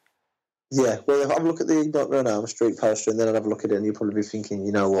drawn. Yeah, well, have a look at the Nightmare on Elm Street poster, and then I'll have a look at it, and you'll probably be thinking,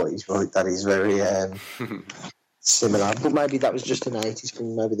 you know what, he's right. That is very similar, but maybe that was just an 80s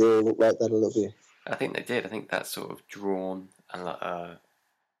thing. Maybe they all look like that a little bit. I think they did. I think that's sort of drawn and like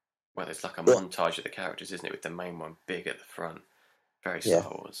it's like a montage of the characters, isn't it? With the main one big at the front, very Star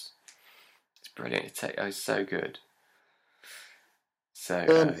Wars. It's brilliant. It's so good. So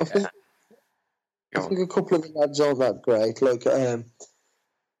I think a couple of the lads aren't that great. Like,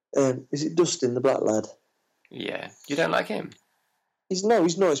 is it Dustin, the black lad? Yeah, you don't like him? He's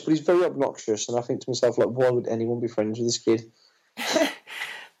nice, but he's very obnoxious. And I think to myself, like, why would anyone be friends with this kid?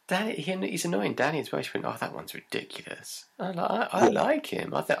 Danny, he's annoying. Danny as well. She went, "Oh, that one's ridiculous." I like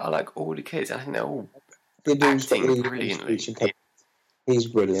him. I like all the kids. I think they're all acting brilliantly. He's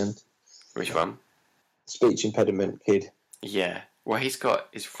brilliant. Which one? Speech impediment kid. Yeah. Well, he's got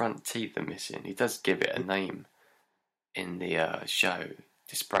his front teeth are missing. He does give it a name in the show,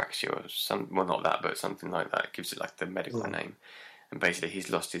 dyspraxia or well, not that, but something like that. It gives it like the medical name. And basically, he's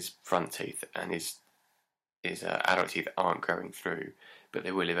lost his front teeth, and his adult teeth aren't growing through, but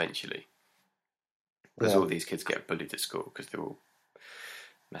they will eventually. Because all these kids get bullied at school because they're all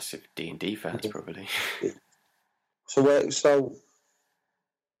massive D&D fans, probably. So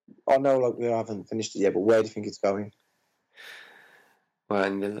I know, like, we haven't finished it yet, but where do you think it's going? Well,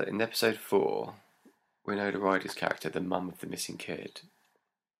 in episode 4, Winona Ryder's character, the mum of the missing kid,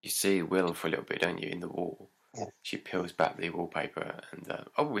 you see Will for a little bit, don't you, in the wall? Yeah. She peels back the wallpaper,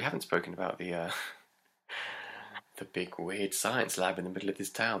 and we haven't spoken about the big weird science lab in the middle of this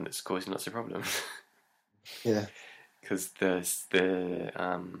town that's causing lots of problems. Yeah. Because there's the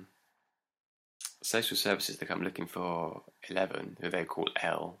social services that come looking for 11, who they call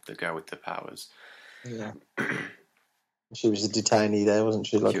Elle, the girl with the powers. Yeah. She was a detainee there, wasn't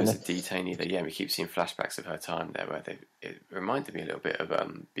she? She was a detainee there. Yeah, we keep seeing flashbacks of her time there, where it reminded me a little bit of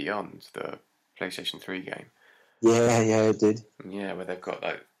Beyond, the PlayStation 3 game. Yeah, it did. Yeah, where they've got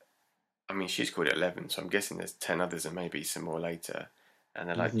she's called it 11, so I'm guessing there's 10 others and maybe some more later, and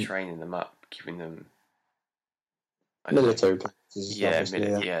they're like training them up, giving them military practices.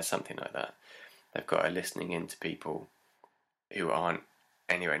 Yeah, something like that. They've got her listening in to people who aren't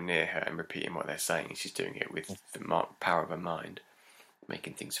anywhere near her and repeating what they're saying. She's doing it with the power of her mind,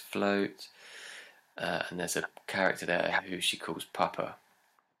 making things float. And there's a character there who she calls Papa.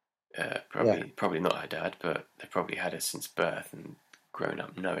 Probably not her dad, but they've probably had her since birth and grown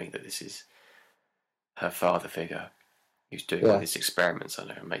up knowing that this is her father figure who's doing all these experiments on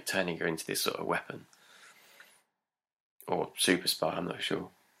her and turning her into this sort of weapon. Or super spy, I'm not sure.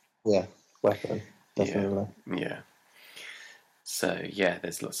 Yeah, weapon, definitely. Yeah. So, yeah,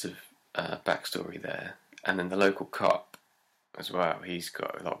 there's lots of backstory there. And then the local cop as well, he's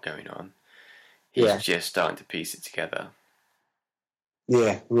got a lot going on. He's just starting to piece it together.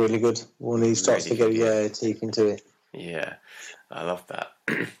 Yeah, really good. When he starts to get teeth into it. Yeah, I love that.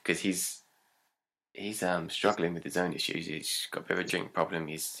 Because he's struggling with his own issues. He's got a bit of a drink problem.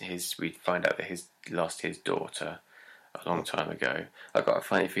 We find out that he's lost his daughter a long time ago. I've got a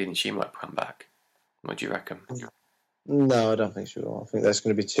funny feeling she might come back. What do you reckon? No, I don't think she will. I think that's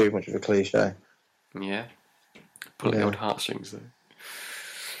going to be too much of a cliche. Yeah? Pull at the old heartstrings, though.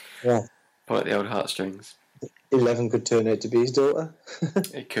 Yeah. Pull at the old heartstrings. 11 could turn out to be his daughter.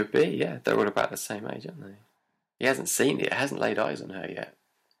 It could be, yeah. They're all about the same age, aren't they? He hasn't seen it. He hasn't laid eyes on her yet.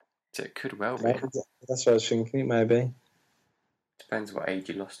 So it could well be. That's what I was thinking, maybe. Depends what age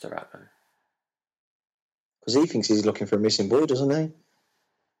you lost her at, though. Because he thinks he's looking for a missing boy, doesn't he?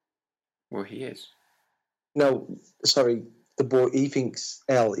 Well, he is. No, sorry. The boy, he thinks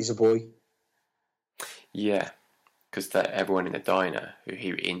Elle is a boy. Yeah. Because everyone in the diner who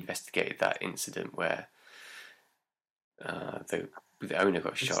he investigated that incident where the owner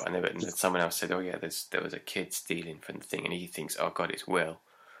got shot, and someone else said, "Oh yeah, there was a kid stealing from the thing," and he thinks, "Oh God, it's Will."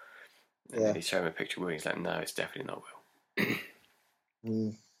 And then he showed him a picture of Will. And he's like, "No, it's definitely not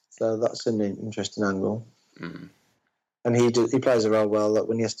Will." So that's an interesting angle. Mm. And he plays a role well. That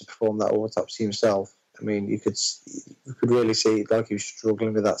when he has to perform that autopsy himself, I mean, you could really see like he was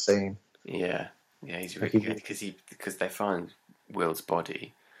struggling with that scene. Yeah, he's really good because they find Will's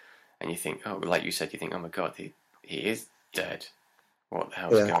body, and you think, oh, like you said, you think, oh my God, he is dead. What the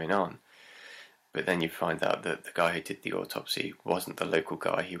hell's going on? But then you find out that the guy who did the autopsy wasn't the local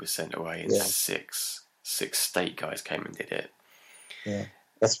guy. He was sent away, and six state guys came and did it. Yeah,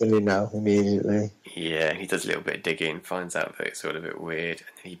 that's when you know immediately. Yeah, and he does a little bit of digging, finds out that it's all a bit weird, and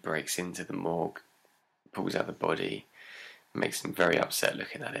then he breaks into the morgue, pulls out the body, makes him very upset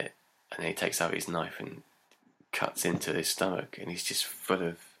looking at it, and then he takes out his knife and cuts into his stomach, and he's just full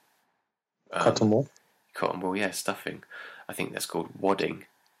of cotton wool. Cotton wool, yeah, stuffing. I think that's called wadding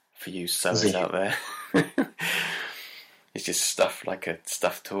for you sewers out there. It's just stuffed like a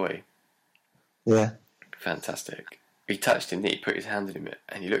stuffed toy. Yeah. Fantastic. He touched him, he put his hand in him,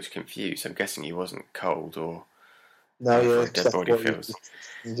 and he looked confused. I'm guessing he wasn't cold or dead body feels.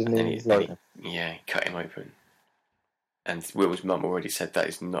 And then he cut him open. And Will's mum already said, that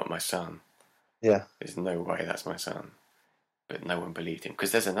is not my son. Yeah. There's no way that's my son. But no one believed him.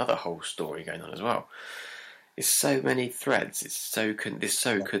 Because there's another whole story going on as well. There's so many threads. This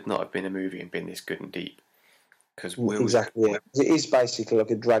could not have been a movie and been this good and deep. Because exactly. It is basically like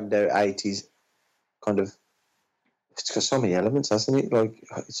a dragged out 80s kind of. It's got so many elements, hasn't it? Like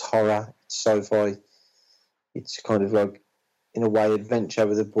it's horror, it's sci-fi. It's kind of like, in a way, adventure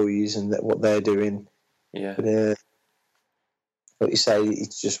with the boys and what they're doing. Yeah. But like you say,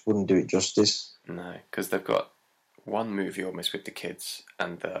 it just wouldn't do it justice. No, because they've got one movie almost with the kids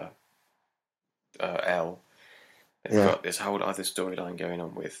and the Elle. They've got this whole other storyline going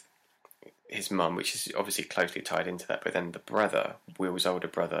on with his mum, which is obviously closely tied into that. But then the brother, Will's older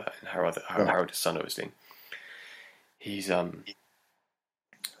brother, and her older son, obviously, he's got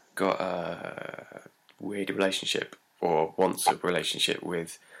a weird relationship, or wants a relationship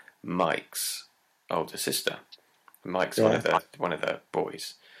with Mike's older sister. Mike's one of the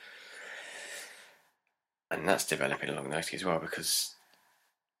boys, and that's developing along nicely as well because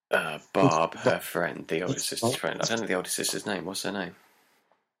Barb, her friend, the older sister's friend. I don't know the older sister's name. What's her name?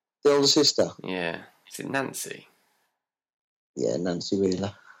 The older sister. Yeah, is it Nancy? Yeah, Nancy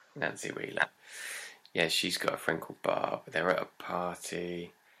Wheeler. Yeah, she's got a friend called Barb. They're at a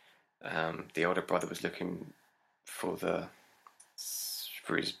party, The older brother was looking for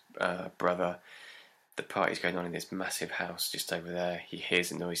his brother. The party's going on in this massive house just over there. He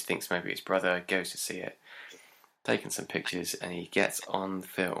hears a noise, thinks maybe it's brother, goes to see it, taking some pictures, and he gets on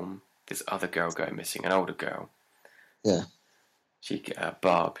film this other girl going missing, an older girl. Yeah.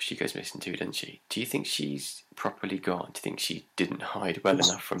 Barb, she goes missing too, doesn't she? Do you think she's properly gone? Do you think she didn't hide well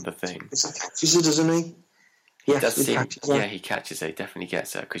enough from the thing? He catches her, doesn't he? He catches her. He definitely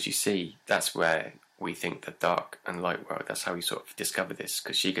gets her, because you see, that's where we think the dark and light world, that's how we sort of discover this,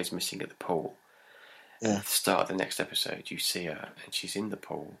 because she goes missing at the pool. Yeah. At the start of the next episode, you see her, and she's in the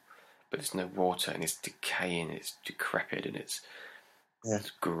pool, but there's no water, and it's decaying, it's decrepit, and it's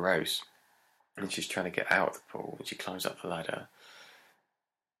gross. And she's trying to get out of the pool, and she climbs up the ladder,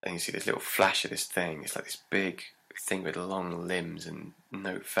 and you see this little flash of this thing. It's like this big thing with long limbs and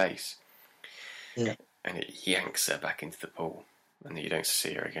no face. Yeah. And it yanks her back into the pool, and you don't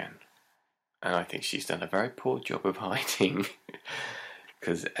see her again. And I think she's done a very poor job of hiding,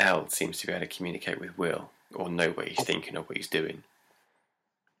 because Elle seems to be able to communicate with Will, or know what he's thinking or what he's doing.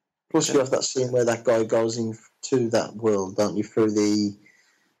 Plus, you have that scene where that guy goes into that world, don't you, through the...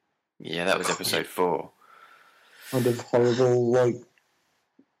 Yeah, that was episode 4. Kind of horrible, like...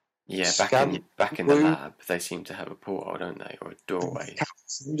 Yeah, back in the lab, they seem to have a portal, don't they, or a doorway?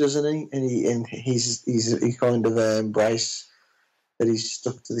 Doesn't he? And he kind of embrace that he's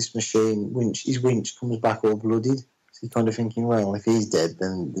stuck to this machine. His winch comes back all bloodied. So you're kind of thinking, well, if he's dead,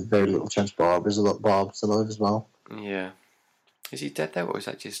 then there's very little chance Barb's alive as well. Yeah, is he dead though, or is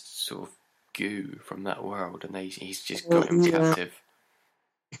that just sort of goo from that world, and he's just got him captive?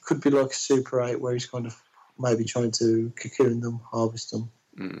 It could be like a Super 8, where he's kind of maybe trying to cocoon them, harvest them.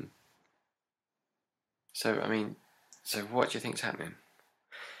 Mm. So, what do you think's happening?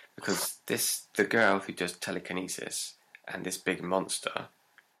 Because the girl who does telekinesis and this big monster,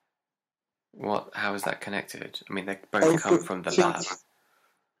 how is that connected? I mean, they both come from the lab.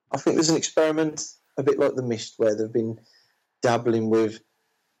 I think there's an experiment, a bit like The Mist, where they've been dabbling with,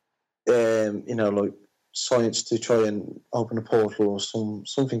 like science to try and open a portal or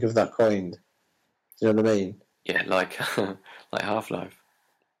something of that kind. Do you know what I mean? Yeah, like like Half-Life.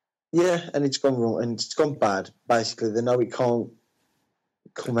 Yeah, and it's gone wrong, and it's gone bad. Basically, they know it can't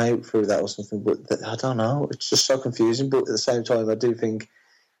come out through that or something, but I don't know. It's just so confusing. But at the same time, I do think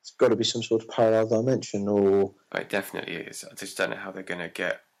it's got to be some sort of parallel dimension, or it definitely is. I just don't know how they're going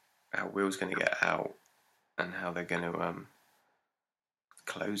to how Will's going to get out, and how they're going to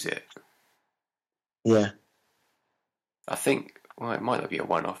close it. Yeah, I think. Well, it might not be a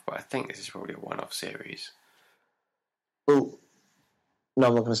one-off, but I think this is probably a one-off series. Well. No,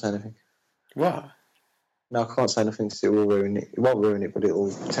 I'm not going to say anything. What? No, I can't say anything because it will ruin it. It won't ruin it, but it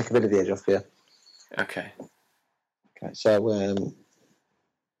will take a bit of the edge off you. Okay. So, I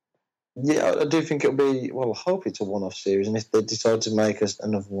do think it'll be... Well, I hope it's a one-off series, and if they decide to make us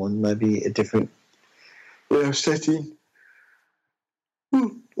another one, maybe a different setting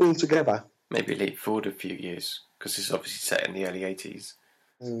altogether. Maybe leap forward a few years, because it's obviously set in the early 80s.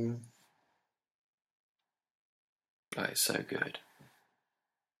 Mm. Oh, it's so good.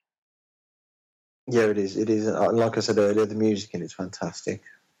 Yeah, it is. It is. Like I said earlier, the music in it's fantastic.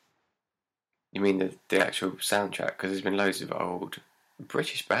 You mean the actual soundtrack? Because there's been loads of old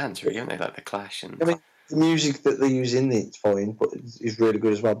British bands, really, haven't they? Like The Clash and... I mean, the music that they use in it's fine, but it's really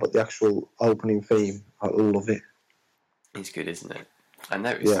good as well. But the actual opening theme, I love it. It's good, isn't it? I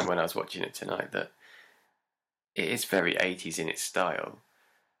noticed when I was watching it tonight that it is very 80s in its style,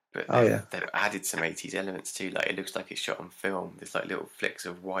 but they've added some 80s elements too. Like, it looks like it's shot on film. There's like little flicks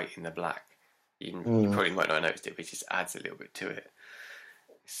of white in the black. You probably might not have noticed it, but it just adds a little bit to it.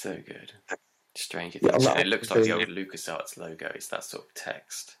 It's so good. Stranger Things. It looks like the old LucasArts logo. It's that sort of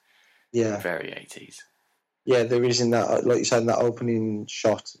text. Yeah. Very 80s. Yeah, there is in that, like you said, in that opening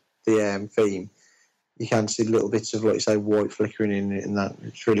shot, the theme, you can see little bits of, like you say, white flickering in it, and that.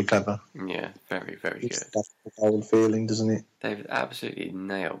 It's really clever. Yeah, very, very good. That's the old feeling, doesn't it? They've absolutely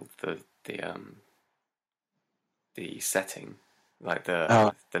nailed the setting. Like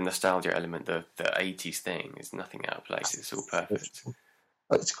the nostalgia element, the 80s thing is nothing out of place. It's all perfect.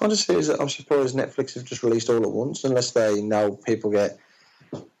 It's kind of series that I'm surprised Netflix have just released all at once, unless they know people get,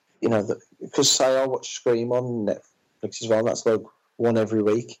 because say I watch Scream on Netflix as well, that's like one every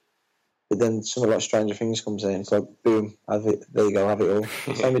week. But then something like Stranger Things comes in, it's like, boom, have it, there you go, have it all.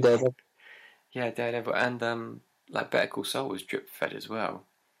 Same with Daredevil. Yeah, Daredevil, and like Better Call Saul was drip fed as well.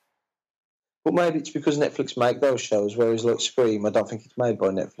 But maybe it's because Netflix make those shows, whereas like Scream, I don't think it's made by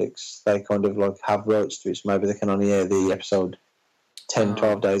Netflix. They kind of like have rights to it, so maybe they can only air the episode 10,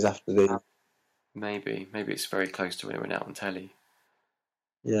 12 days after the... Maybe it's very close to when it went out on telly.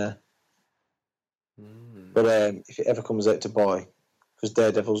 Yeah. But if it ever comes out to buy, because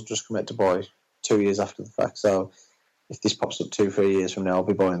Daredevil's just come out to buy 2 years after the fact, so if this pops up 2-3 years from now, I'll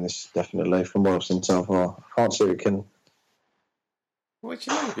be buying this definitely from what I've seen so far. I can't see it can. What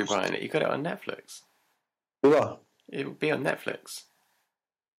do you mean you're buying it? You got it on Netflix. What? It will be on Netflix.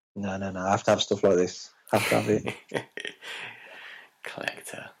 No. I have to have stuff like this. I have to have it.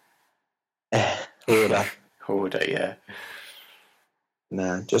 Collector. Hoarder, yeah.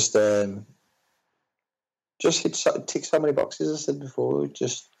 No, just tick so many boxes. As I said before,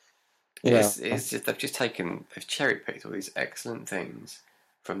 just it's just they've cherry picked all these excellent things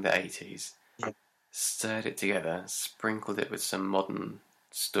from the 80s, stirred it together, sprinkled it with some modern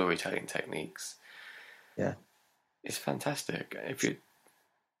storytelling techniques. Yeah, it's fantastic.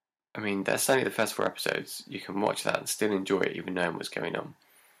 That's only the first 4 episodes. You can watch that and still enjoy it, even knowing what's going on.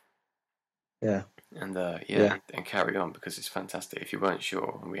 Yeah. And and carry on, because it's fantastic. If you weren't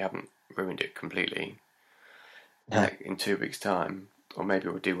sure, and we haven't ruined it completely, in 2 weeks' time, or maybe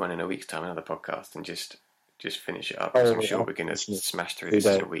we'll do one in a week's time, another podcast, and just finish it up. I'm sure we're going to smash through this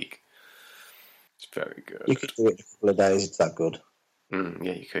in a week. It's very good. You could do it in a couple of days. It's that good.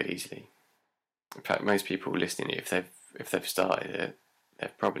 Yeah, you could easily. In fact, most people listening, if they've started it,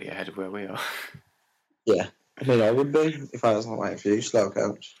 they're probably ahead of where we are. Yeah. I would be if I wasn't waiting for you, slow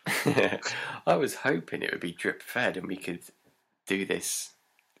coach. I was hoping it would be drip fed and we could do this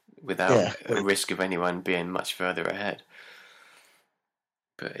without a risk of anyone being much further ahead.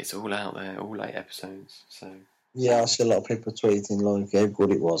 But it's all out there, all 8 episodes. So yeah, I see a lot of people tweeting like how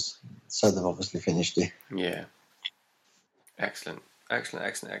good it was. So they've obviously finished it. Yeah. Excellent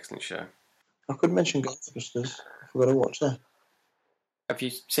show. I could mention Ghostbusters. I forgot to watch that. Have you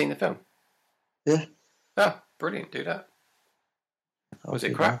seen the film? Yeah. Oh, brilliant! Do that. Was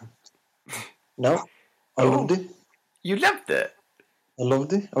it crap? No, I loved it. You loved it? I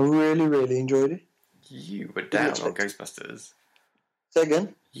loved it. I really, really enjoyed it. You were down on Ghostbusters. Say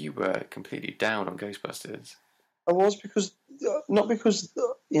again? You were completely down on Ghostbusters. I was not because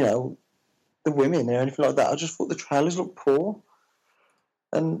the women or anything like that. I just thought the trailers looked poor,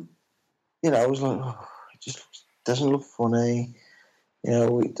 and I was like, it just doesn't look funny.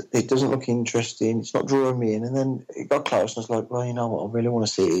 It doesn't look interesting. It's not drawing me in. And then it got close, and I was like, well, you know what? I really want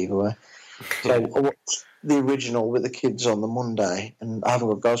to see it either way. So I watched the original with the kids on the Monday, and I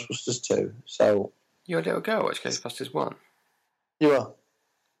haven't got Ghostbusters 2. So your little girl watched Ghostbusters 1. You are?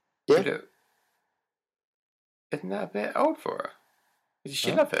 Yeah. Isn't that a bit old for her? Did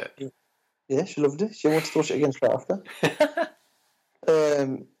she love it? Yeah, she loved it. She wanted to watch it again straight after.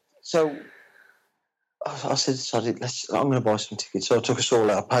 So I said, I'm going to buy some tickets. So I took us all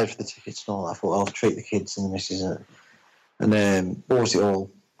out. I paid for the tickets and all that. I thought I'll treat the kids and the missus and bought it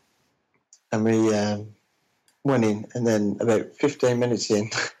all. And we went in, and then about 15 minutes in,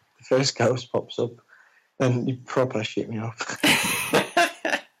 the first ghost pops up, and he proper shit me up.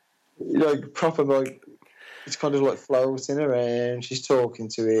 It's kind of like floating around. She's talking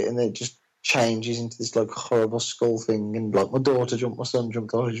to it, and then it just changes into this horrible skull thing. And my daughter jumped, my son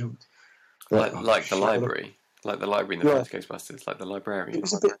jumped, I jumped. Like the library in the first Ghostbusters, like the librarian. It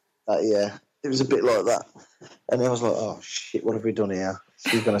was a bit it was a bit like that. And I was like, oh shit, what have we done here?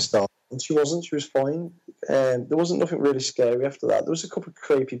 She's going to start. And she wasn't. She was fine. There wasn't nothing really scary after that. There was a couple of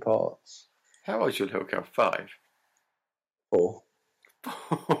creepy parts. How old's your little girl? 5? 4.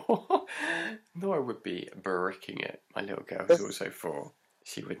 No, I would be bricking it. My little girl is also 4.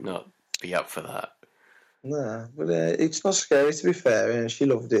 She would not be up for that. No, but it's not scary, to be fair. And she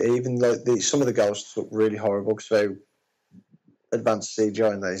loved it. Even though some of the ghosts look really horrible because they're advanced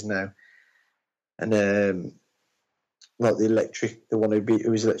CGI in those now. And like the one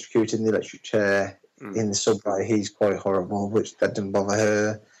who was electrocuted in the electric chair in the subway, he's quite horrible, which that didn't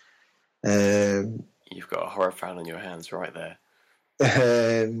bother her. You've got a horror fan on your hands right there.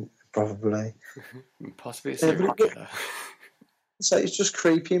 Probably. Possibly a serial killer. So it's just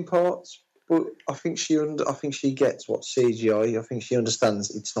creepy in parts. But I think she gets what CGI. I think she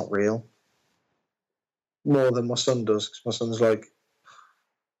understands it's not real more than my son does. Because my son's like,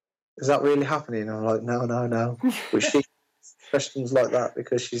 "Is that really happening?" And I'm like, "No." But she questions like that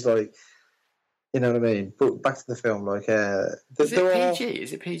because she's like, you know what I mean. But back to the film, is it PG?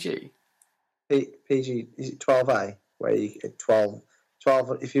 Is it PG? PG is it 12A? Where you 12.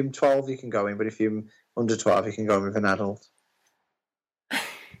 If you're 12, you can go in. But if you're under 12, you can go in with an adult.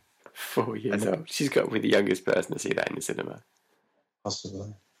 4 years old. She's got to be the youngest person to see that in the cinema.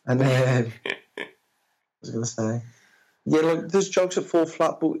 Possibly. And then, I was going to say, there's jokes that fall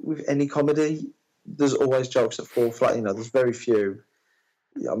flat, but with any comedy, there's always jokes that fall flat. There's very few.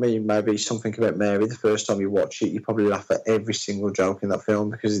 I mean, maybe Something About Mary, the first time you watch it, you probably laugh at every single joke in that film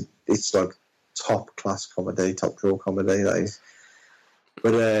because it's top class comedy, top draw comedy, that is.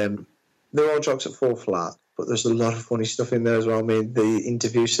 But there are jokes at fall flat, but there's a lot of funny stuff in there as well. I mean, the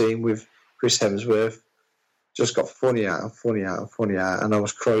interview scene with Chris Hemsworth just got funnier and funnier and funnier, and I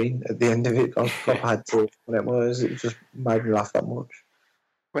was crying at the end of it. I had to when it was. It just made me laugh that much.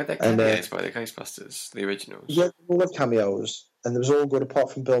 Were there cameos by the Ghostbusters, the originals? Yeah, all had cameos, and there was all good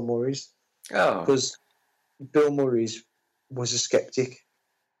apart from Bill Murray's. Oh. Because Bill Murray's was a skeptic,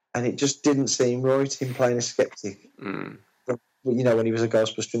 and it just didn't seem right, him playing a skeptic. Mm. You know, when he was a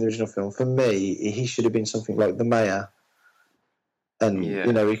Ghostbuster in the original film. For me, he should have been something like the mayor. And,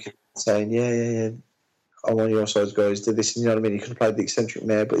 you know, he could be saying, yeah, I'm on your side, guys, do this, and you know what I mean? He could have played the eccentric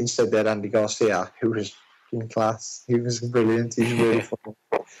mayor, but instead they had Andy Garcia, who was in class. He was brilliant. He was really funny.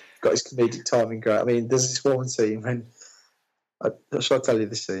 Got his comedic timing great. I mean, there's this one scene when... shall I tell you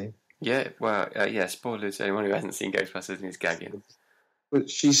this scene? Yeah, well, spoilers. Anyone who hasn't seen Ghostbusters and is gagging. But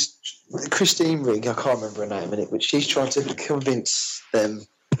she's... Christine Rigg, I can't remember her name in it, but she's trying to convince them,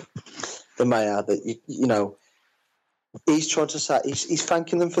 the mayor, that, you know... He's trying to say... He's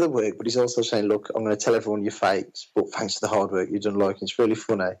thanking them for the work, but he's also saying, look, I'm going to tell everyone you're fakes, but thanks to the hard work you've done, like, it's really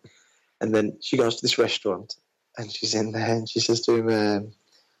funny. And then she goes to this restaurant, and she's in there, and she says to him...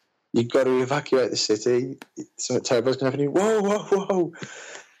 you've got to evacuate the city. Something terrible's going to happen. Whoa.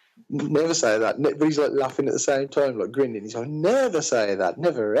 Never say that. But he's like laughing at the same time, like grinning. He's like, never say that.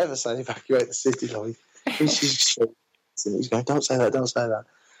 Never, ever say evacuate the city. Like, and she's and he's going, don't say that.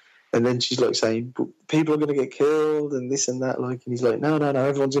 And then she's like saying, but people are going to get killed and this and that. Like, and he's like, no,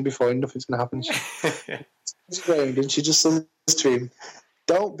 everyone's going to be fine. Nothing's going to happen. She's around and she just says to him,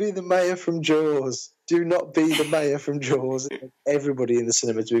 don't be the mayor from Jaws. Do not be the mayor from Jaws. Everybody in the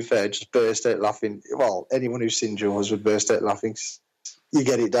cinema, to be fair, just burst out laughing. Well, anyone who's seen Jaws would burst out laughing. You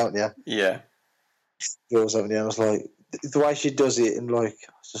get it, don't you? Yeah. Jaws, haven't you? I was like, the way she does it, and like,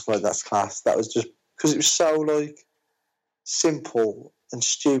 I was just like, that's class. That was just, because it was so, like, simple and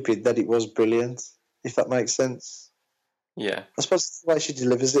stupid that it was brilliant, if that makes sense. Yeah. I suppose it's the way she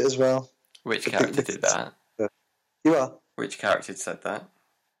delivers it as well. Which character did that? You are? Which character said that?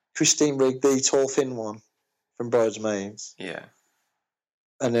 Christine Rigg, the tall, thin one from Bridesmaids. Yeah.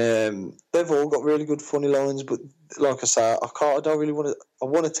 And they've all got really good, funny lines. But like I say, I don't really want to. I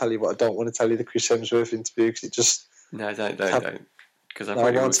want to tell you, but I don't want to tell you the Chris Hemsworth interview because it just. No, don't. Because I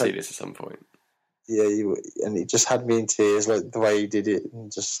probably will see this at some point. Yeah, and it just had me in tears, like the way he did it,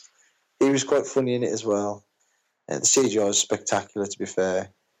 and just he was quite funny in it as well. The CGI is spectacular, to be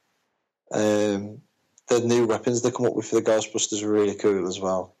fair. The new weapons they come up with for the Ghostbusters were really cool as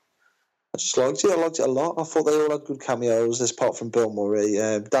well. I just liked it. I liked it a lot. I thought they all had good cameos, apart from Bill Murray.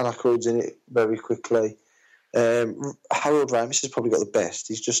 Dan Aykroyd's in it very quickly. Harold Ramis has probably got the best.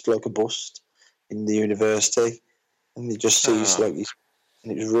 He's just like a bust in the university, and he just sees and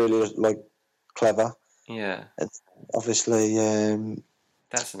it was really like clever. Yeah. And obviously,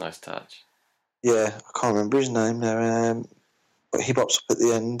 that's a nice touch. Yeah, I can't remember his name now. But he pops up at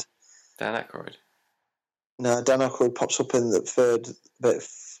the end. Dan Aykroyd. No, Dan Aykroyd pops up in the third bit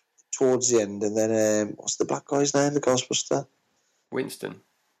towards the end, and then what's the black guy's name? The Ghostbuster. Winston.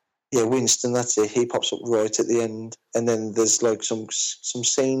 Yeah, Winston. That's it. He pops up right at the end, and then there's like some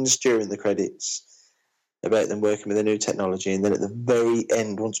scenes during the credits about them working with the new technology, and then at the very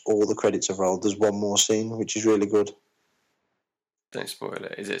end, once all the credits have rolled, there's one more scene which is really good. Don't spoil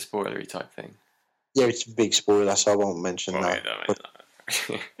it. Is it a spoilery type thing? Yeah, it's a big spoiler, so I won't mention that.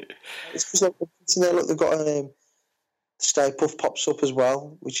 It's because look, they've got Stay Puft pops up as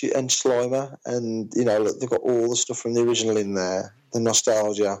well, and Slimer, and look, they've got all the stuff from the original in there, the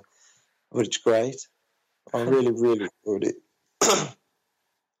nostalgia, but it's great. I really, really enjoyed it,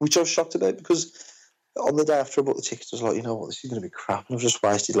 which I was shocked about because on the day after I bought the tickets, I was like, you know what, this is going to be crap, and I've just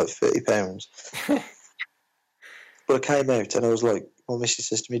wasted like £30. But I came out and I was like, my missus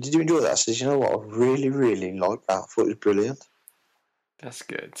says to me, "Did you enjoy that?" I says, "You know what, I really, really liked that. I thought it was brilliant." That's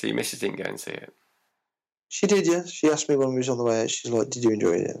good. So your missus didn't go and see it? She did, yeah. She asked me when we was on the way out. She's like, "Did you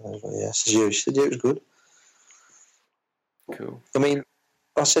enjoy it?" And I was like, "Yeah." She said, "Yeah, it was good." Cool. I mean,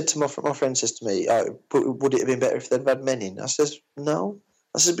 I said to my friend says to me, but would it have been better if they'd had men in? I says, no.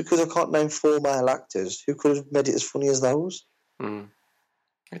 I said, because I can't name 4 male actors who could have made it as funny as those. Mm.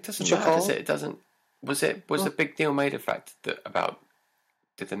 It doesn't matter, does it? It doesn't. Was a big deal made of fact about?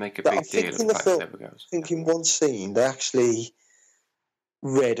 Did they make a big deal of the fact that they were girls? I think in one scene they actually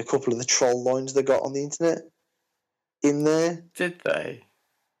read a couple of the troll lines they got on the internet in there. Did they?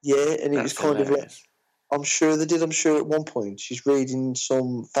 Yeah, and it was kind hilarious. of like, I'm sure they did. I'm sure at one point she's reading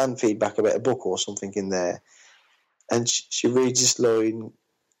some fan feedback about a book or something in there, and she reads this line,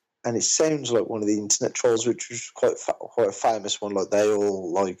 and it sounds like one of the internet trolls, which was quite a famous one. Like they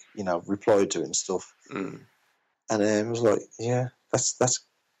all replied to it and stuff. Mm. And it was like, yeah, that's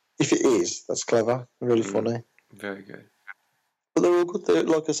if it is, that's clever, really funny. Very good. But they're all good.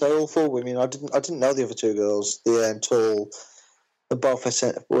 Like I say, all four women. I didn't know the other two girls. The tall, they both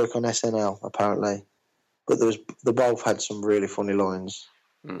work on SNL apparently, but they both had some really funny lines.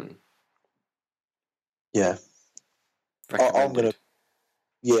 Mm. Yeah, I'm gonna.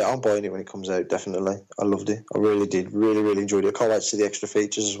 Yeah, I'm buying it when it comes out. Definitely, I loved it. I really did. Really, really enjoyed it. I can't wait to see the extra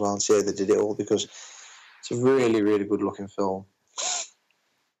features as well and see how they did it all because it's a really, really good looking film.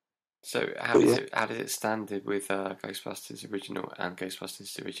 So how does it stand with Ghostbusters original and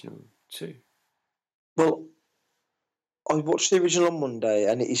Ghostbusters original 2? Well, I watched the original on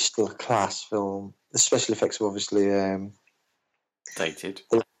Monday, and it is still a class film. The special effects are obviously dated,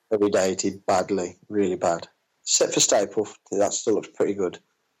 very dated, badly, really bad. Except for Stay Puft, that still looks pretty good.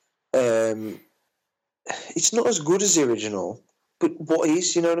 It's not as good as the original, but what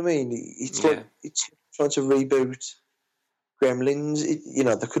is, you know what I mean? It's like it's trying to reboot Gremlins.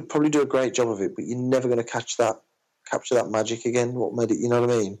 They could probably do a great job of it, but you're never going to capture that magic again. What made it, you know what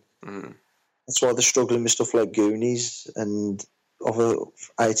I mean? Mm. That's why they're struggling with stuff like Goonies and other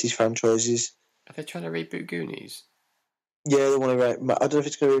 80s franchises. Are they trying to reboot Goonies? Yeah, they want to. I don't know if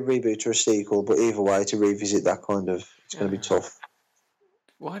it's going to be a reboot or a sequel, but either way, to revisit that kind of, it's going to be tough.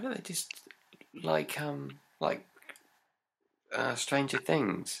 Why don't they just like Stranger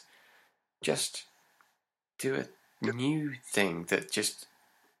Things? Just do a new thing that just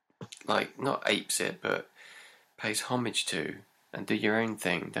not apes it, but pays homage to, and do your own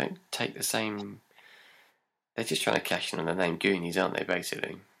thing. Don't take the same. They're just trying to cash in on the name Goonies, aren't they?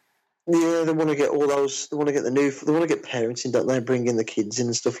 Basically. Yeah, they want to get all those. They want to get They want to get parents in, don't they? Bring in the kids in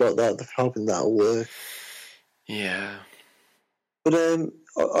and stuff like that. They're hoping that'll work. Yeah. But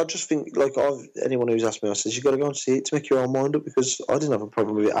I just think, anyone who's asked me, I says you got to go and see it to make your own mind up, because I didn't have a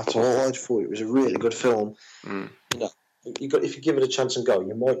problem with it at all. I thought it was a really good film. Mm. If you give it a chance and go,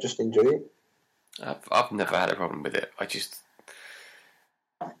 you might just enjoy it. I've never had a problem with it. I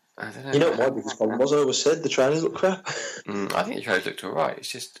don't know. You know what my biggest problem was? I always said the trailers look crap. I think the trailers looked alright.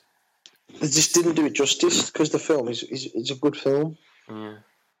 It's just they just didn't do it justice, because the film is a good film. Yeah.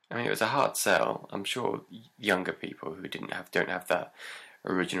 I mean, it was a hard sell. I'm sure younger people who don't have that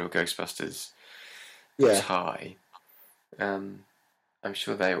original Ghostbusters tie. I'm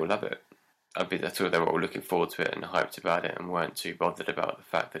sure they will love it. I thought they were all looking forward to it and hyped about it, and weren't too bothered about the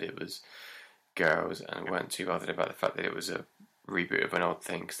fact that it was girls, and weren't too bothered about the fact that it was a reboot of an old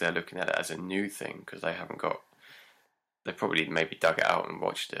thing, because they're looking at it as a new thing, because they probably maybe dug it out and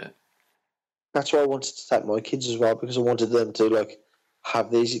watched it. That's why I wanted to take my kids as well, because I wanted them to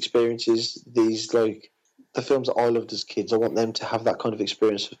have these experiences, the films that I loved as kids. I want them to have that kind of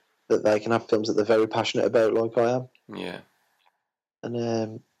experience, that they can have films that they're very passionate about, like I am. Yeah.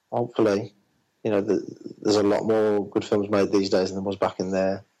 And hopefully, there's a lot more good films made these days than there was back in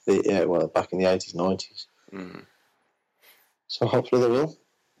back in the 80s, 90s. Mm. So hopefully they will.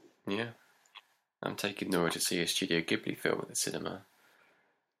 Yeah. I'm taking Nora to see a Studio Ghibli film at the cinema.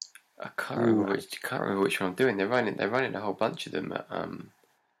 I can't remember which one I'm doing. They're running a whole bunch of them at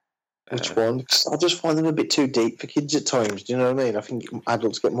Which one? Because I just find them a bit too deep for kids at times. Do you know what I mean? I think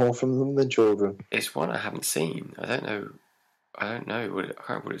adults get more from them than children. It's one I haven't seen. I don't know. I can't remember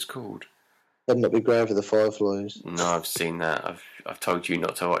what it's called. Wouldn't it be Grave of the Fireflies? No, I've seen that. I've told you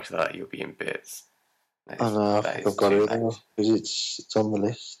not to watch that. You'll be in bits. I know. I think I've got it now, because it's on the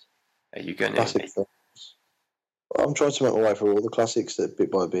list. Are you going Classic films. I'm trying to make my way through all the classics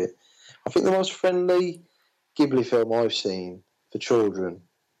bit by bit. I think the most friendly Ghibli film I've seen for children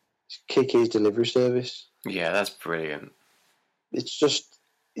is Kiki's Delivery Service. Yeah, that's brilliant. It's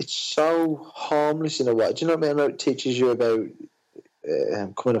so harmless in a way. Do you know what I mean? I know it teaches you about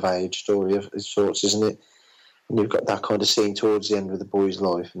coming of age story of sorts, isn't it? And you've got that kind of scene towards the end with the boy's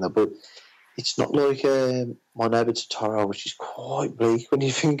life and that, but it's not like My Neighbour Totoro, which is quite bleak when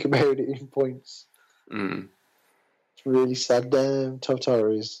you think about it in points. Mm. It's really sad.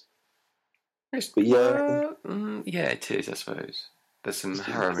 Totoro is. But yeah, it is. I suppose there's some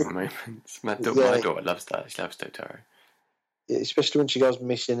harrowing moments. My daughter loves that. She loves Totoro. Yeah, especially when she goes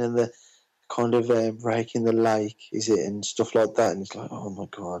missing and the kind of breaking the lake, is it, and stuff like that. And it's like, oh my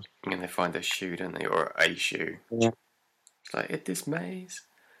god. And they find a shoe, don't they, or a shoe? Yeah. It's like, it is maze.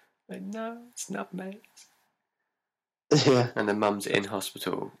 Like, no, it's not maze. Yeah. And the mum's in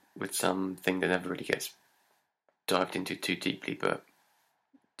hospital with something that never really gets dived into too deeply, but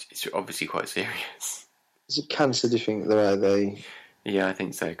it's obviously quite serious. Is it cancer, do you think, the way they... Yeah, I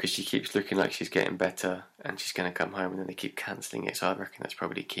think so, because she keeps looking like she's getting better and she's going to come home, and then they keep cancelling it, so I reckon that's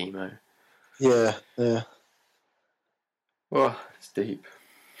probably chemo. Yeah, yeah. Oh, it's deep.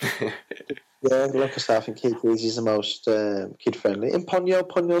 Yeah, like I say, I think Keith Reeves is the most kid friendly. And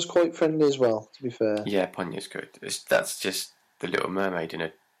Ponyo's quite friendly as well, to be fair. Yeah, Ponya's good. That's just the Little Mermaid in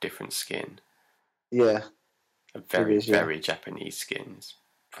a different skin. Yeah. A very, Is, yeah. very Japanese skin. It's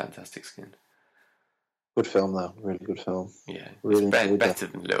fantastic skin. Good film, though. Really good film. Yeah, really it's better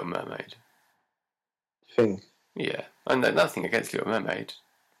than Little Mermaid. Thing. Yeah, and nothing against Little Mermaid.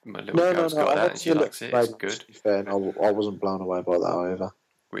 My little No. girl's got that and she likes it. It's good. To be fair, no, I wasn't blown away by that either.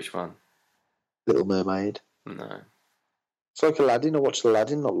 Which one? Little Mermaid. No. It's like Aladdin. I watched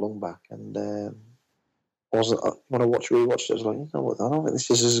Aladdin not long back, and wasn't when I rewatched it, I was like, you know what? I don't think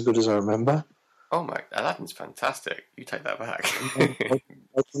this is as good as I remember. Oh my, Aladdin's fantastic. You take that back.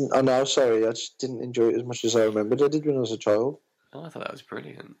 I know, sorry, I just didn't enjoy it as much as I remembered I did when I was a child. Oh, I thought that was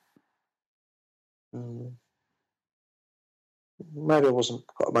brilliant. Maybe I wasn't.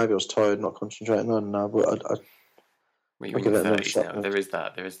 Maybe I was tired, not concentrating on. No, but well, you're in your 30s now. There is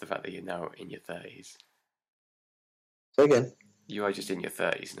that. There is the fact that you're now in your 30s. Say again. You are just in your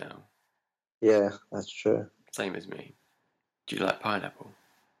 30s now. Yeah, that's true. Same as me. Do you like pineapple?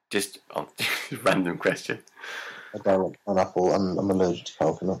 Just on random question. I don't like pineapple, and I'm allergic to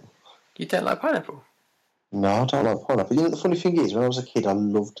coconut. You don't like pineapple? No, I don't like pineapple. You know, the funny thing is, when I was a kid, I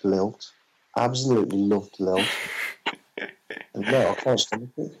loved Lilt. Absolutely loved Lilt. And no, I can't stomach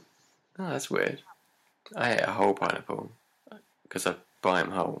it. Oh, that's weird. I ate a whole pineapple because I buy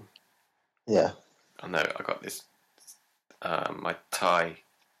them whole. Yeah. I know. I got this. My Thai,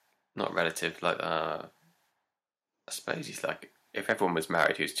 not relative, like I suppose he's like, if everyone was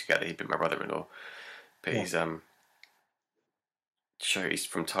married who's together, he'd be my brother-in-law. But he's he's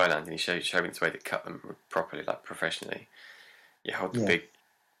from Thailand, and he showed me the way to cut them properly, like professionally. You hold the big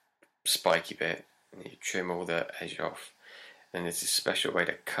spiky bit and you trim all the edge off. And there's this special way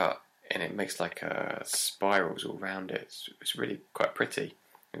to cut, and it makes like spirals all around it. It's really quite pretty,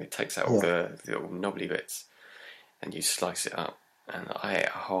 and it takes out all the little knobbly bits, and you slice it up. And I ate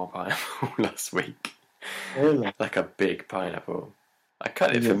a whole pineapple last week. Really? Like a big pineapple. I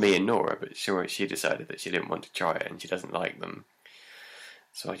cut it for me and Nora, but she decided that she didn't want to try it, and she doesn't like them.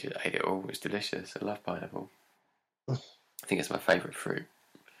 So I just ate it all. It's delicious. I love pineapple. I think it's my favourite fruit.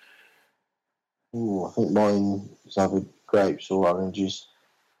 Ooh, I think mine is either grapes or oranges.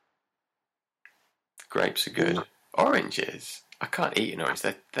 Grapes are good. Oranges? I can't eat an orange.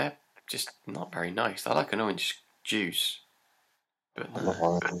 They're just not very nice. I like an orange juice. But I love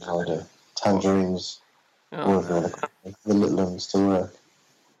oranges, I do. Tangerines. Oh, the little ones to work.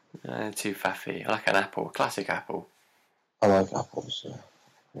 No, they're too faffy. I like an apple. Classic apple. I like apples, yeah.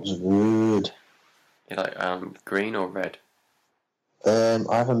 Apples are good. You like green or red? I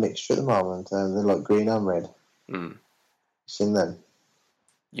have a mixture at the moment. They're like green and red. Seen them?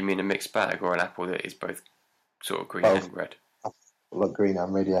 You mean a mixed bag, or an apple that is both sort of green and red? Like green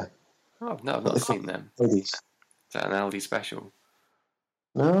and red, yeah. Oh no, I've not seen them. Ladies. Is that an Aldi special?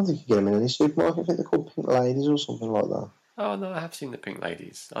 No, I don't think you get them in any supermarket. I think they're called Pink Ladies or something like that. Oh no, I have seen the Pink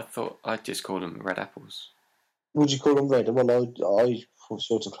Ladies. I thought I'd just call them red apples. Would you call them red? Well, I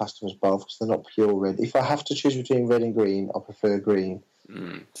sort of class them as both because they're not pure red. If I have to choose between red and green, I prefer green.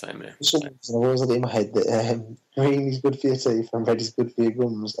 Same here. For some reason, I've always had it in my head that green is good for your teeth and red is good for your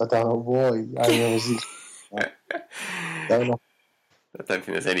gums. I don't know why. I don't think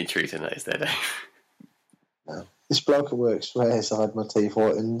there's any truth in that, is there, Dave? No. This bloke at work swears I had my teeth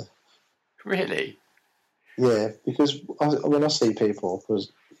whitened. Really? Yeah, because when I see people, because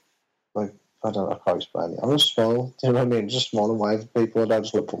like I can't explain it. I'm just small. Do you know what I mean? Just small and wave at people. I don't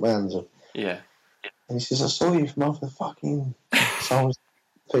just put my hands up. Yeah. And he says, "I saw you from off the fucking." So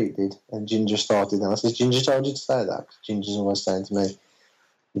Pete did, and Ginger started. And I said, "Ginger told you to say that." Because Ginger's always saying to me,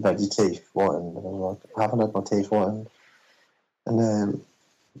 "You've had your teeth whitened," and I was like, "I haven't had my teeth whitened." And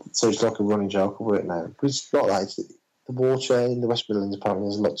so it's like a running joke at work now. But it's not like the water in the West Midlands apparently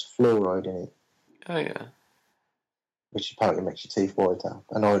there's lots of fluoride in it. Oh yeah. Which apparently makes your teeth whiter.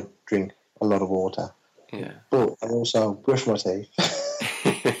 And I drink a lot of water. Yeah. But I also brush my teeth.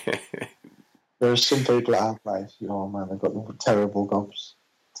 There are some people at our place, oh man, they've got terrible gums.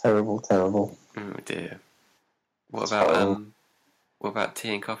 Terrible. Oh dear. What about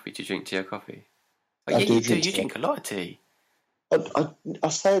tea and coffee? Do you drink tea or coffee? Oh, yeah, you do. You drink a lot of tea. I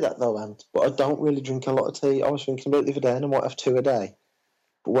say that though, Ant, but I don't really drink a lot of tea. I was thinking about it the other day, and I might have 2 a day.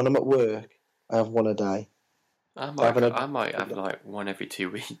 But when I'm at work, I have 1 a day. I might have like 1 every 2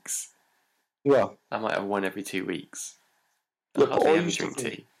 weeks. Yeah. I might have 1 every 2 weeks. I Yeah, hardly ever drink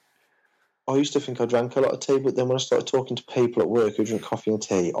tea. I used to think I drank a lot of tea, but then when I started talking to people at work who drink coffee and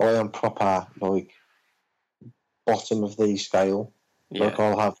tea, I am proper like bottom of the scale. Yeah. Like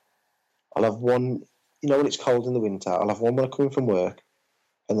I'll have one. You know, when it's cold in the winter, I'll have one when I'm coming from work,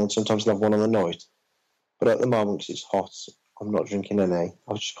 and then sometimes I'll have one on the night. But at the moment, because it's hot, I'm not drinking any.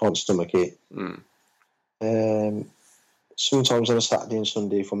 I just can't stomach it. Sometimes on a Saturday and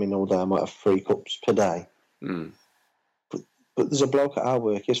Sunday, if I'm in all day, I might have 3 cups per day. But there's a bloke at our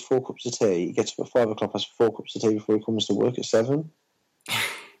work, he has 4 cups of tea. He gets up at 5 o'clock, has 4 cups of tea before he comes to work at 7.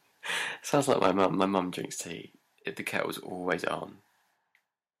 Sounds like my mum. My mum drinks tea. The kettle's always on.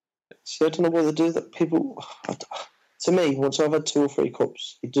 See, I don't know what they do. That people, to me, once I've had 2 or 3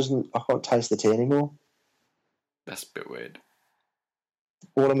 cups, I can't taste the tea anymore. That's a bit weird.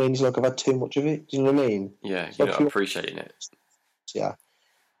 What I mean is, like, I've had too much of it. Do you know what I mean? Yeah, you're not appreciating it. Yeah.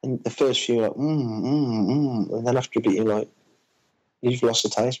 And the first few, like, and then after a bit, you're like, you've lost the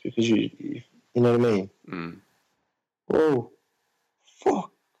taste because you know what I mean? Whoa,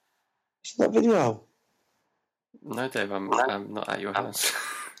 fuck! You see that video? No, Dave, I'm not at your house.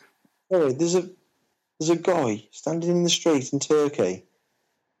 Anyway, there's a guy standing in the street in Turkey,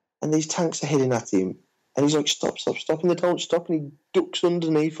 and these tanks are heading at him, and he's like, stop, and they don't stop, and he ducks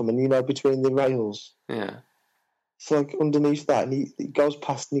underneath them, and between the rails. Yeah. It's like underneath that, and he goes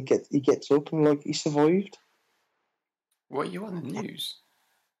past, and he gets up, and like he survived. What, are you on the news?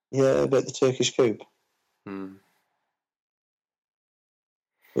 Yeah, about the Turkish coup. But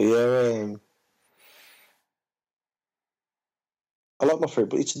yeah, I like my fruit,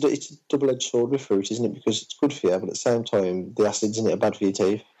 but it's a double-edged sword with fruit, isn't it? Because it's good for you, but at the same time, the acids in it are bad for your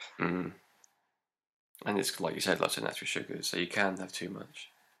teeth. And it's, like you said, lots of natural sugars, so you can have too much.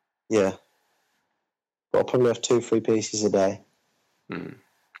 Yeah. But I'll probably have 2-3 pieces a day. I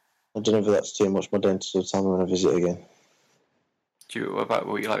don't know if that's too much. My dentist will tell me when I visit again. What about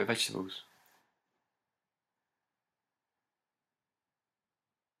what you like with vegetables?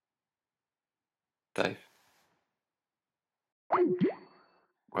 Dave?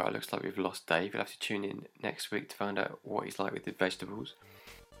 Well, it looks like we've lost Dave. You'll have to tune in next week to find out what he's like with the vegetables.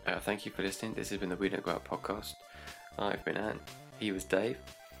 Thank you for listening. This has been the We Don't Go Out podcast. I've been Ant. He was Dave.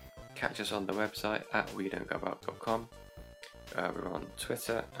 Catch us on the website at wedon'tgoout.com. We're on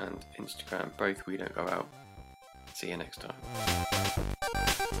Twitter and Instagram, both We Don't Go Out. See you next time.